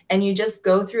hold, and you just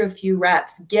go through a few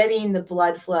reps, getting the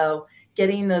blood flow,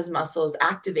 getting those muscles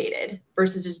activated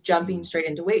versus just jumping straight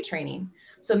into weight training.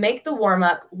 So make the warm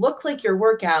up look like your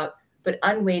workout, but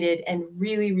unweighted and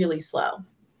really, really slow.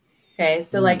 Okay.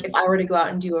 So like if I were to go out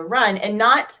and do a run and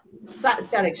not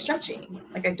static stretching,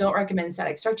 like I don't recommend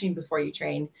static stretching before you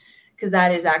train, because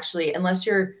that is actually, unless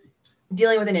you're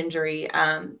dealing with an injury,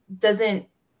 doesn't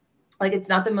like, it's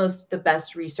not the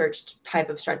best researched type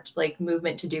of stretch, like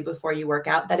movement to do before you work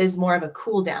out. That is more of a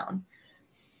cool down.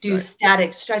 Do right.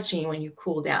 Static stretching when you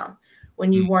cool down.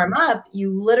 When you warm up,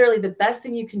 you literally, the best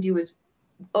thing you can do is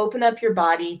open up your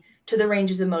body to the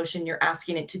ranges of motion you're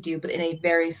asking it to do, but in a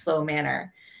very slow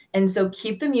manner. And so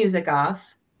keep the music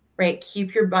off, right?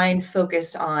 Keep your mind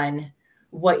focused on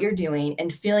what you're doing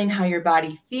and feeling how your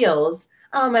body feels.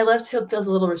 Oh, my left hip feels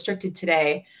a little restricted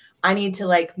today. I need to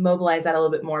like mobilize that a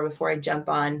little bit more before I jump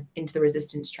on into the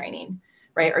resistance training,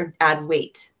 right? Or add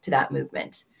weight to that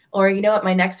movement. Or, you know what,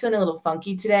 my neck's feeling a little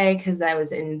funky today because I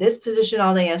was in this position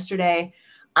all day yesterday.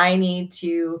 I need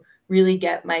to really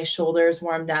get my shoulders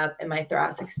warmed up and my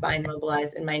thoracic spine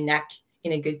mobilized and my neck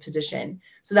in a good position.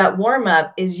 So that warm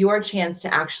up is your chance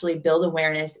to actually build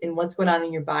awareness in what's going on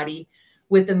in your body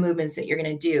with the movements that you're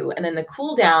going to do. And then the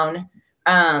cool down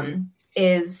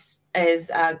is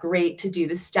great to do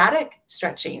the static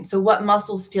stretching. So what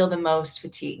muscles feel the most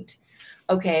fatigued?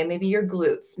 Okay, maybe your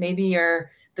glutes, maybe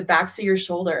the backs of your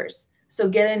shoulders. So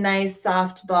get a nice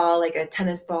soft ball, like a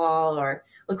tennis ball, or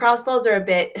lacrosse balls are a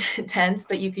bit tense,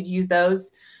 but you could use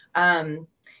those,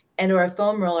 or a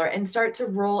foam roller, and start to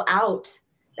roll out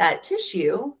that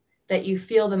tissue that you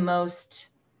feel the most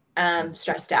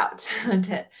stressed out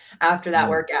after that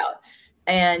workout,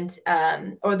 and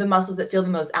or the muscles that feel the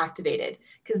most activated,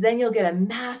 because then you'll get a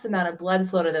mass amount of blood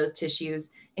flow to those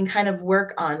tissues and kind of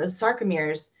work on those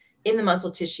sarcomeres in the muscle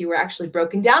tissue were actually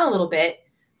broken down a little bit.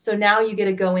 So now you get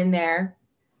to go in there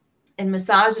and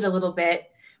massage it a little bit,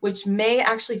 which may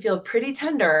actually feel pretty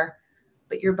tender,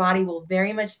 but your body will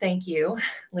very much thank you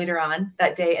later on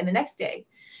that day and the next day.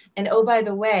 And oh, by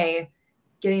the way,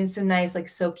 getting some nice, like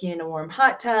soaking in a warm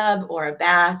hot tub or a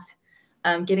bath,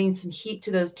 getting some heat to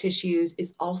those tissues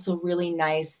is also really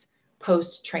nice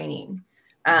post-training.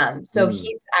 So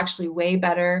heat's actually way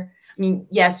better. I mean,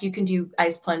 yes, you can do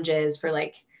ice plunges for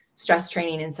like stress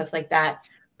training and stuff like that.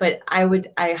 But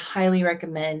I highly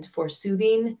recommend for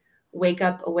soothing, wake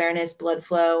up awareness, blood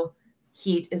flow,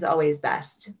 heat is always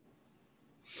best.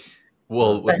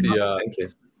 Well,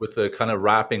 with the kind of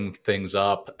wrapping things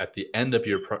up at the end of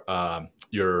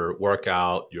your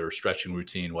workout, your stretching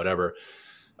routine, whatever,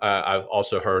 I've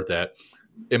also heard that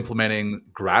implementing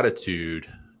gratitude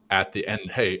at the end.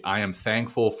 Hey, I am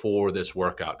thankful for this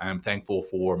workout. I am thankful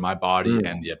for my body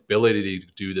and the ability to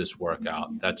do this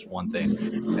workout. That's one thing.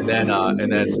 And then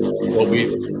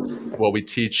what we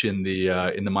teach in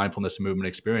the mindfulness and movement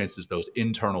experience is those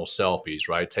internal selfies,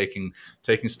 right? Taking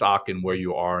stock in where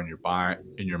you are in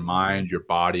your mind, your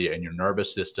body, and your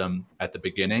nervous system at the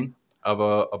beginning of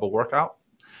a workout,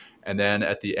 and then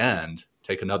at the end,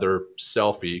 take another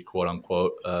selfie, quote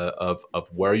unquote, of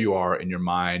where you are in your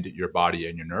mind, your body,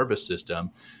 and your nervous system,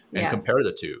 and compare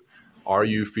the two. Are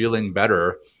you feeling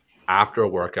better after a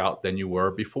workout than you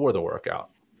were before the workout.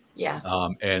 Yeah.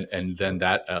 And then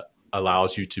that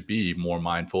allows you to be more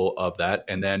mindful of that.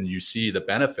 And then you see the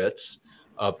benefits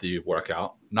of the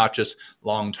workout, not just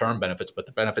long-term benefits, but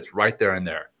the benefits right there and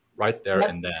there, Yep.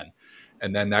 and then.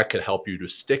 And then that could help you to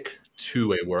stick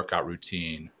to a workout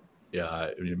routine.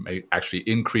 It may actually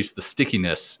increase the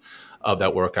stickiness of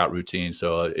that workout routine.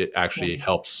 So it actually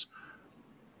helps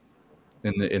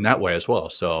in that way as well.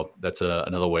 So that's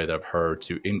another way that I've heard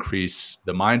to increase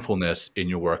the mindfulness in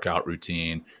your workout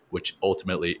routine, which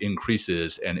ultimately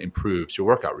increases and improves your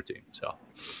workout routine. So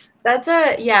that's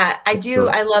I do.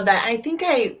 I love that. I think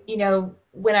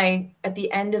when at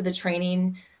the end of the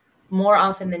training, more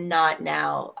often than not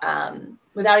now,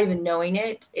 without even knowing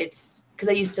it, it's because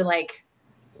I used to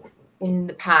in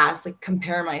the past,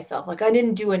 compare myself. I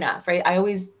didn't do enough, right? I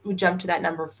always would jump to that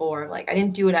number 4. I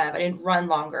didn't do enough. I didn't run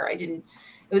longer. It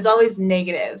was always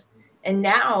negative. And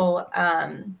now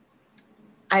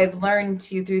I've learned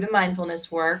to, through the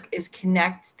mindfulness work, is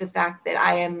connect the fact that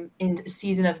I am in a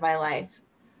season of my life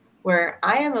where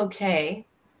I am okay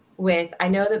with, I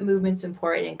know that movement's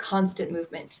important and constant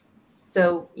movement.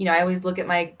 So, I always look at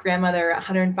my grandmother,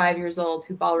 105 years old,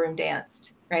 who ballroom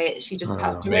danced, right? She just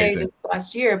passed away this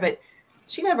last year, but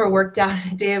she never worked out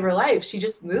a day of her life. She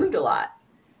just moved a lot.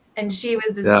 And she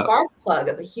was this spark plug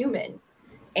of a human.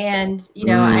 And,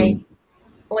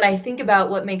 when I think about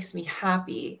what makes me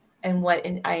happy and what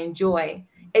I enjoy,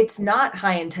 it's not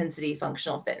high intensity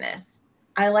functional fitness.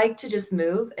 I like to just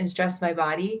move and stress my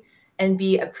body and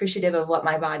be appreciative of what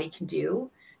my body can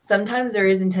do. Sometimes there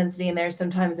is intensity in there,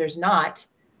 sometimes there's not.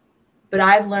 But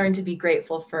I've learned to be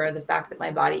grateful for the fact that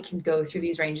my body can go through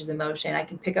these ranges of motion. I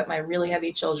can pick up my really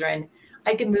heavy children.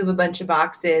 I can move a bunch of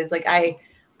boxes.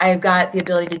 I've got the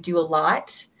ability to do a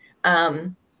lot.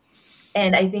 And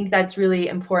I think that's really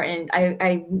important.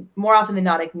 I more often than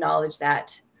not acknowledge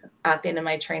that at the end of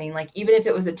my training. Even if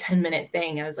it was a 10-minute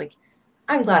thing, I was like,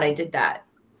 I'm glad I did that.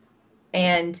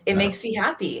 And it makes me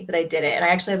happy that I did it. And I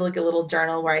actually have a little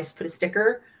journal where I put a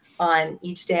sticker on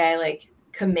each day. I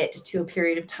commit to a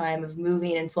period of time of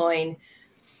moving and flowing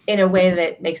in a way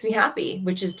that makes me happy,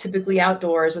 which is typically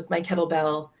outdoors with my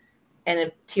kettlebell and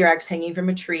a TRX hanging from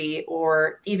a tree,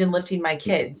 or even lifting my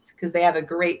kids because they have a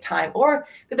great time. Or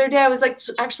the other day I was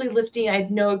actually lifting, I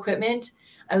had no equipment.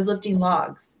 I was lifting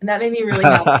logs, and that made me really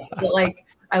happy. But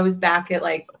I was back at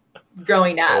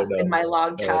growing up in my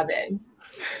log cabin.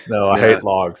 No, I hate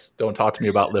logs. Don't talk to me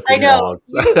about lifting logs.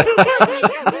 We have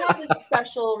the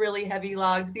special, really heavy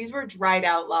logs. These were dried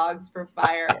out logs for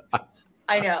fire.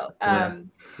 I know. But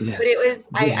it was,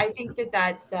 I think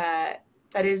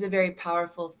that is a very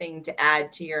powerful thing to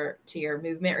add to your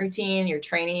movement routine, your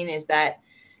training, is that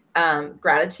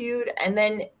gratitude. And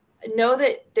then know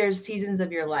that there's seasons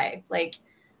of your life.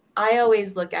 I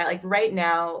always look at right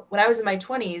now, when I was in my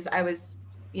 20s, I was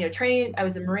training. I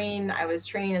was a Marine. I was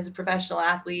training as a professional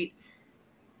athlete.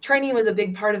 Training was a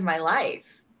big part of my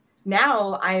life.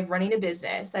 Now I'm running a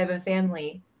business. I have a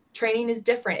family. Training is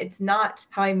different. It's not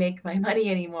how I make my money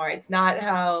anymore. It's not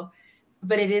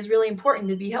but it is really important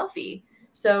to be healthy.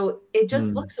 So it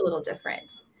just looks a little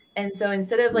different. And so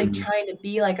instead of trying to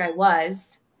be like I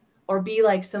was or be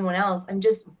like someone else, I'm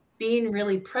just being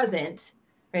really present,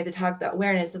 right? To talk the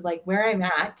awareness of where I'm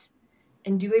at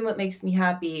and doing what makes me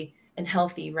happy and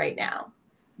healthy right now,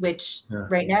 which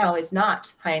right now is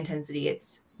not high intensity.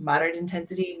 It's moderate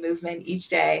intensity movement each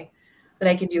day that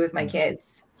I can do with my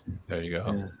kids. There you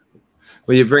go.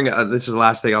 Well, you bring this is the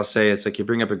last thing I'll say. It's you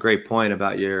bring up a great point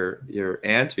about your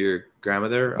aunt or your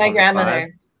grandmother. My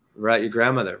grandmother. Right. Your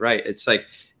grandmother. Right. It's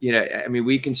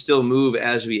we can still move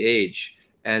as we age.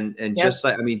 And just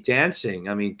dancing,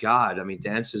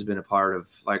 dance has been a part of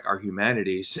our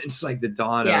humanity since the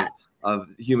dawn of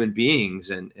human beings.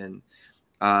 And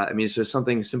it's just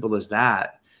something simple as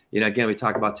that. Again, we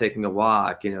talk about taking a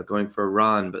walk, going for a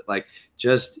run, but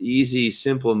just easy,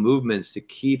 simple movements to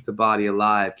keep the body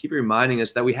alive, keep reminding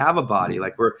us that we have a body.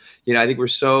 I think we're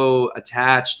so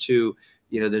attached to,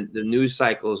 the news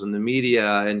cycles and the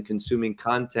media and consuming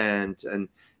content. And,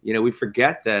 we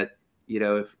forget that,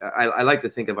 if I like to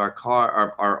think of our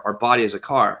car, our body as a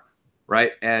car,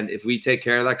 right? And if we take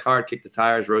care of that car, kick the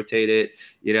tires, rotate it,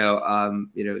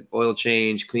 oil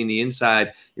change, clean the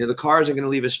inside, the cars are going to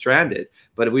leave us stranded.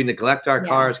 But if we neglect our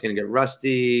car, it's going to get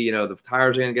rusty, the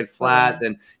tires are going to get flat.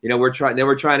 Then, we're trying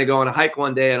to go on a hike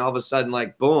one day and all of a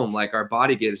sudden, boom, our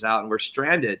body gives out and we're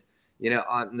stranded,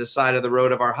 on the side of the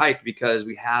road of our hike because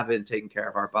we haven't taken care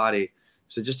of our body.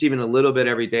 So just even a little bit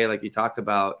every day, like you talked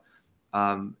about,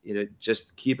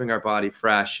 just keeping our body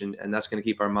fresh, and that's going to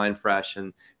keep our mind fresh,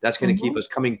 and that's going to keep us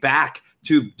coming back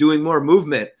to doing more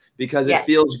movement because it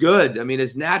feels good. I mean,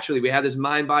 it's naturally, we have this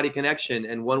mind-body connection,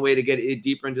 and one way to get it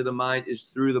deeper into the mind is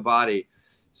through the body.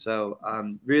 So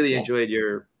really enjoyed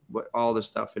all the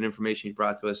stuff and information you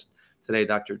brought to us today,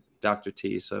 Dr.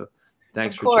 T. So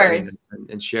thanks for joining us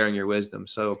and sharing your wisdom.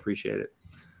 So appreciate it.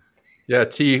 Yeah,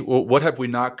 T, well, what have we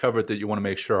not covered that you want to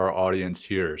make sure our audience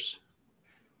hears?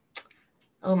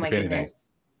 Oh my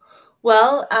goodness.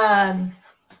 Well,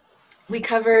 we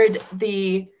covered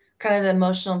the kind of the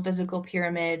emotional and physical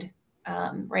pyramid,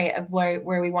 right, of where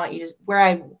we want you to, where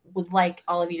I would like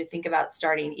all of you to think about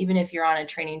starting, even if you're on a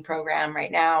training program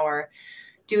right now or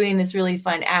doing this really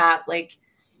fun app. Like,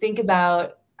 think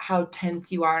about how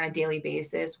tense you are on a daily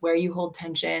basis, where you hold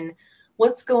tension,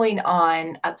 what's going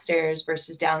on upstairs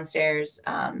versus downstairs.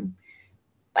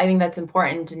 I think that's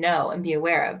important to know and be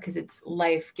aware of because it's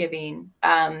life-giving.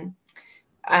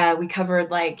 We covered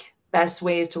like best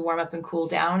ways to warm up and cool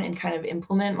down and kind of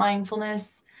implement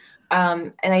mindfulness.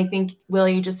 And I think, Will,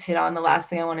 you just hit on the last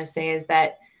thing I want to say is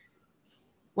that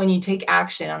when you take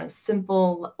action on a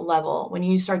simple level, when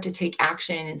you start to take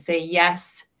action and say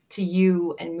yes to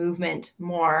you and movement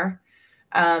more,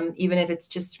 even if it's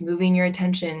just moving your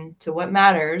attention to what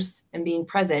matters and being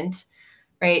present,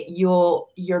 right?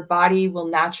 Your body will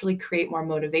naturally create more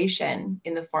motivation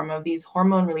in the form of these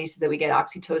hormone releases that we get: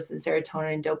 oxytocin,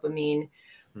 serotonin, dopamine,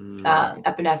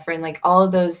 epinephrine. Like, all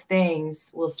of those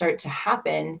things will start to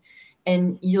happen,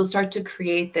 and you'll start to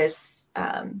create this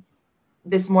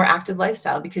this more active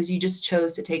lifestyle because you just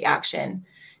chose to take action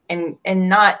and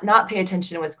not pay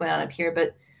attention to what's going on up here,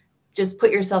 but just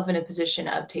put yourself in a position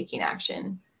of taking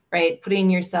action, right? Putting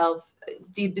yourself,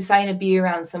 deciding to be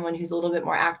around someone who's a little bit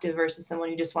more active versus someone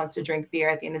who just wants to drink beer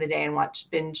at the end of the day and watch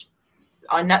binge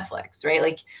on Netflix, right?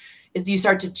 Like, is you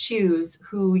start to choose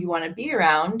who you want to be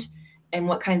around and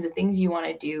what kinds of things you want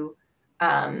to do,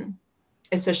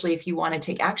 especially if you want to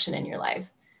take action in your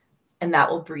life, and that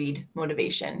will breed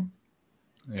motivation.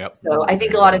 Yep. So I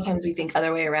think a lot of times we think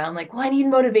other way around, like, well, I need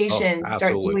motivation to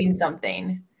start doing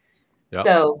something. Yep.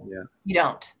 So you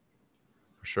don't.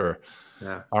 For sure.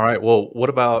 Yeah. All right. Well, what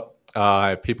about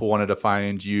if people wanted to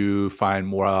find you, find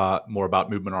more about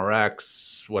Movement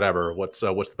RX, whatever? What's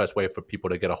the best way for people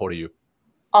to get a hold of you?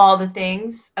 All the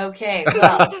things. Okay.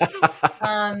 Well,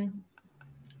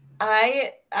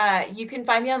 you can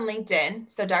find me on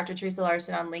LinkedIn. So Dr. Teresa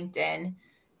Larson on LinkedIn.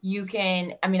 You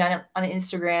can, on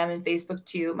Instagram and Facebook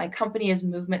too. My company is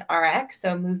Movement RX.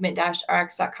 So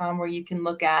movement-rx.com, where you can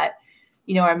look at,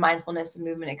 our mindfulness and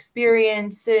movement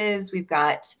experiences. We've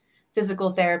got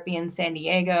physical therapy in San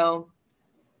Diego.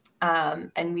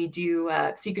 And we do,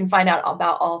 so you can find out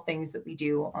about all things that we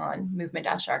do on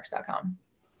movement-rx.com.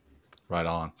 Right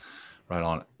on. Right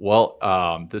on. Well,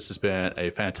 this has been a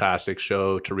fantastic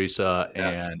show, Teresa. Yeah.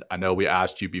 And I know we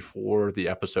asked you before the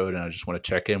episode, and I just want to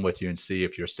check in with you and see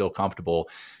if you're still comfortable,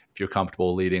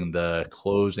 leading the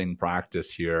closing practice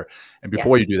here. And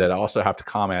before you do that, I also have to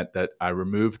comment that I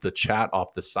removed the chat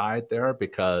off the side there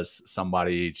because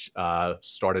somebody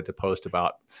started to post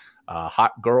about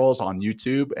hot girls on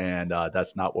YouTube, and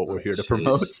that's not what we're here to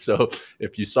promote. So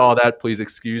if you saw that, please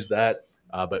excuse that.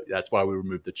 But that's why we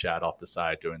removed the chat off the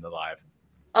side during the live.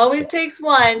 Always takes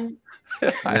one.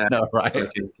 I know, right?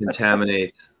 It can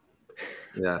contaminate.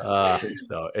 Yeah.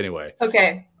 So anyway.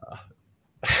 Okay.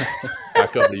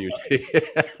 Back over to you, T.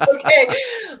 Okay.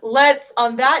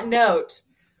 On that note,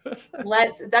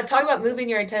 talk about moving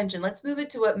your attention. Let's move it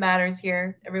to what matters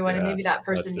here, everyone. And maybe that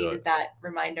person needed that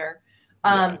reminder.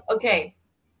 Okay.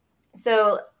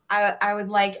 So I would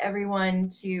like everyone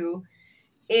to,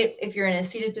 if you're in a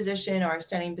seated position or a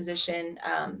standing position,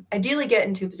 ideally get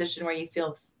into a position where you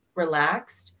feel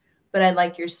relaxed, but I'd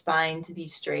like your spine to be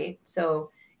straight.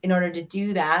 So in order to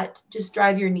do that, just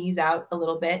drive your knees out a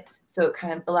little bit. So it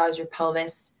kind of allows your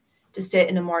pelvis to sit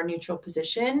in a more neutral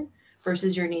position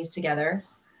versus your knees together.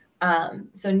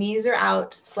 So knees are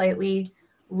out slightly.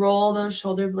 Roll those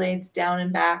shoulder blades down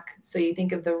and back. So you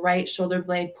think of the right shoulder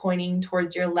blade pointing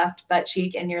towards your left butt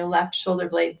cheek and your left shoulder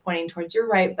blade pointing towards your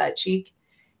right butt cheek.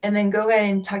 And then go ahead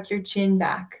and tuck your chin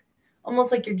back,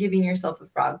 almost like you're giving yourself a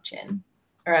frog chin,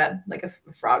 or a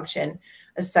frog chin,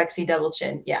 a sexy double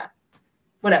chin. Yeah,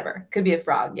 whatever. Could be a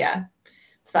frog. Yeah,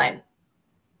 it's fine.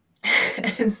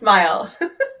 And smile.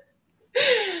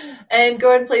 And go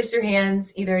ahead and place your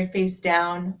hands either face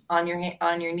down on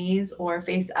your knees or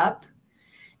face up,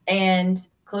 and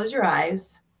close your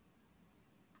eyes.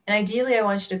 And ideally, I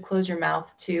want you to close your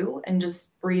mouth too, and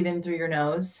just breathe in through your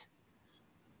nose.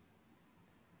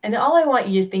 And all I want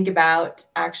you to think about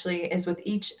actually is with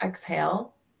each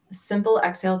exhale, a simple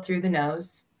exhale through the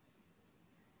nose,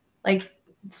 like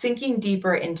sinking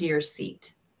deeper into your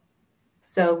seat.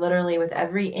 So literally with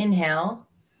every inhale,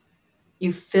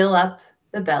 you fill up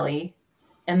the belly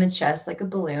and the chest like a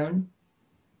balloon.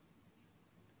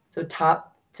 So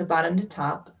top to bottom to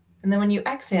top. And then when you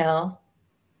exhale,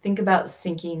 think about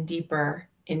sinking deeper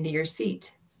into your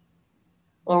seat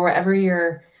or wherever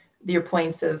your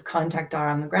points of contact are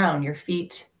on the ground, your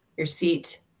feet, your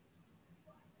seat.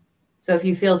 So if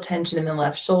you feel tension in the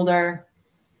left shoulder,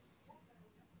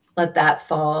 let that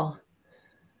fall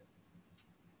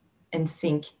and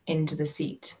sink into the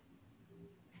seat.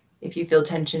 If you feel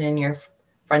tension in your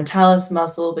frontalis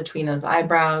muscle between those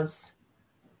eyebrows,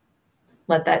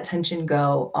 let that tension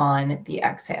go on the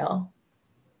exhale.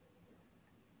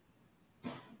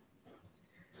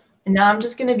 And now I'm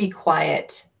just going to be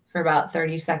quiet for about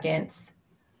 30 seconds,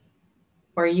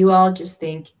 where you all just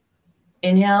think,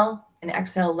 inhale and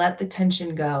exhale, let the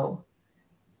tension go.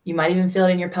 You might even feel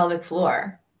it in your pelvic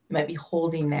floor. You might be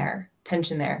holding there,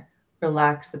 tension there.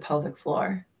 Relax the pelvic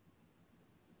floor.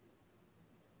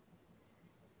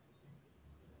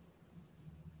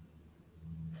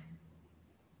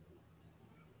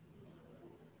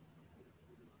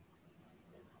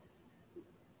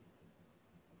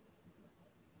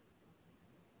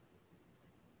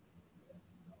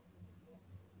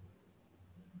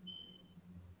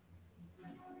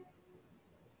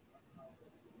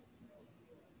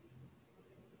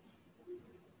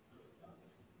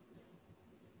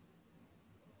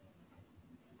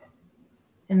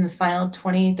 In the final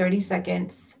 20, 30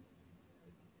 seconds,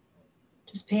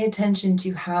 just pay attention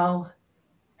to how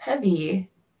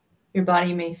heavy your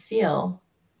body may feel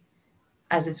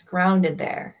as it's grounded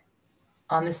there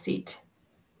on the seat.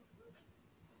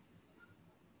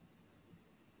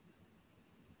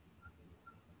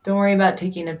 Don't worry about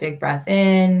taking a big breath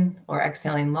in or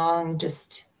exhaling long.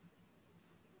 Just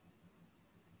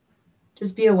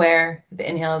be aware that the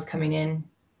inhale is coming in.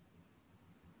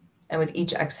 And with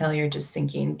each exhale, you're just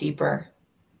sinking deeper.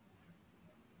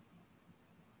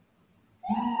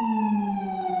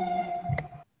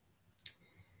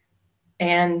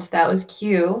 And that was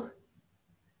cue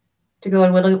to go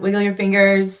and wiggle your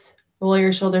fingers, roll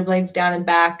your shoulder blades down and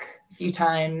back a few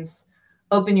times,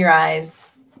 open your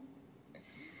eyes.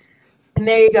 And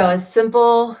there you go, a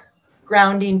simple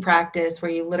grounding practice where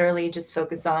you literally just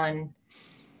focus on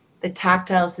the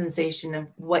tactile sensation of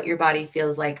what your body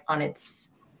feels like on its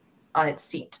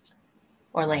seat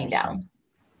or laying down.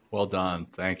 Well done.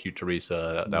 Thank you,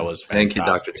 Teresa. That was fantastic. Thank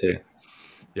you, Dr. T.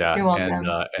 Yeah. You're welcome.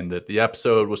 And the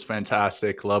episode was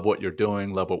fantastic. Love what you're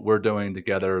doing. Love what we're doing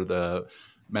together. The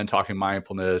Men Talking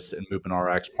Mindfulness and Movement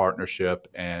RX partnership.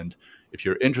 And if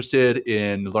you're interested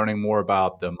in learning more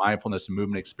about the mindfulness and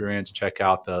movement experience, check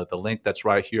out the link that's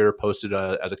right here, posted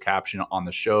as a caption on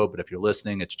the show. But if you're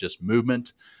listening, it's just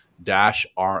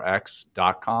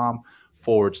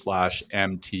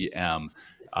movement-rx.com/MTM.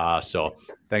 So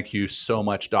thank you so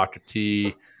much, Dr.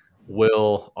 T.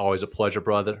 Will, always a pleasure,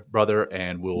 brother.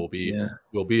 And we'll be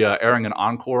airing an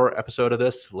encore episode of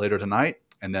this later tonight.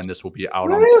 And then this will be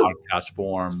out on the podcast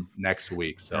form next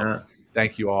week. So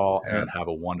thank you all and have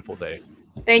a wonderful day.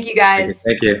 Thank you, guys.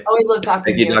 Thank you. Always love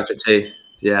talking to you. Thank you, Dr. T.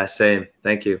 Yeah, same.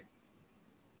 Thank you.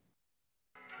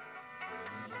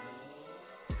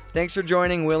 Thanks for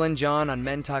joining Will and John on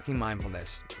Men Talking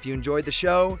Mindfulness. If you enjoyed the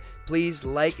show, please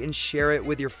like and share it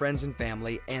with your friends and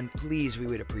family. And please, we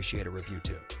would appreciate a review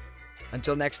too.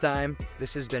 Until next time,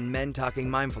 this has been Men Talking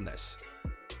Mindfulness.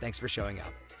 Thanks for showing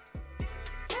up.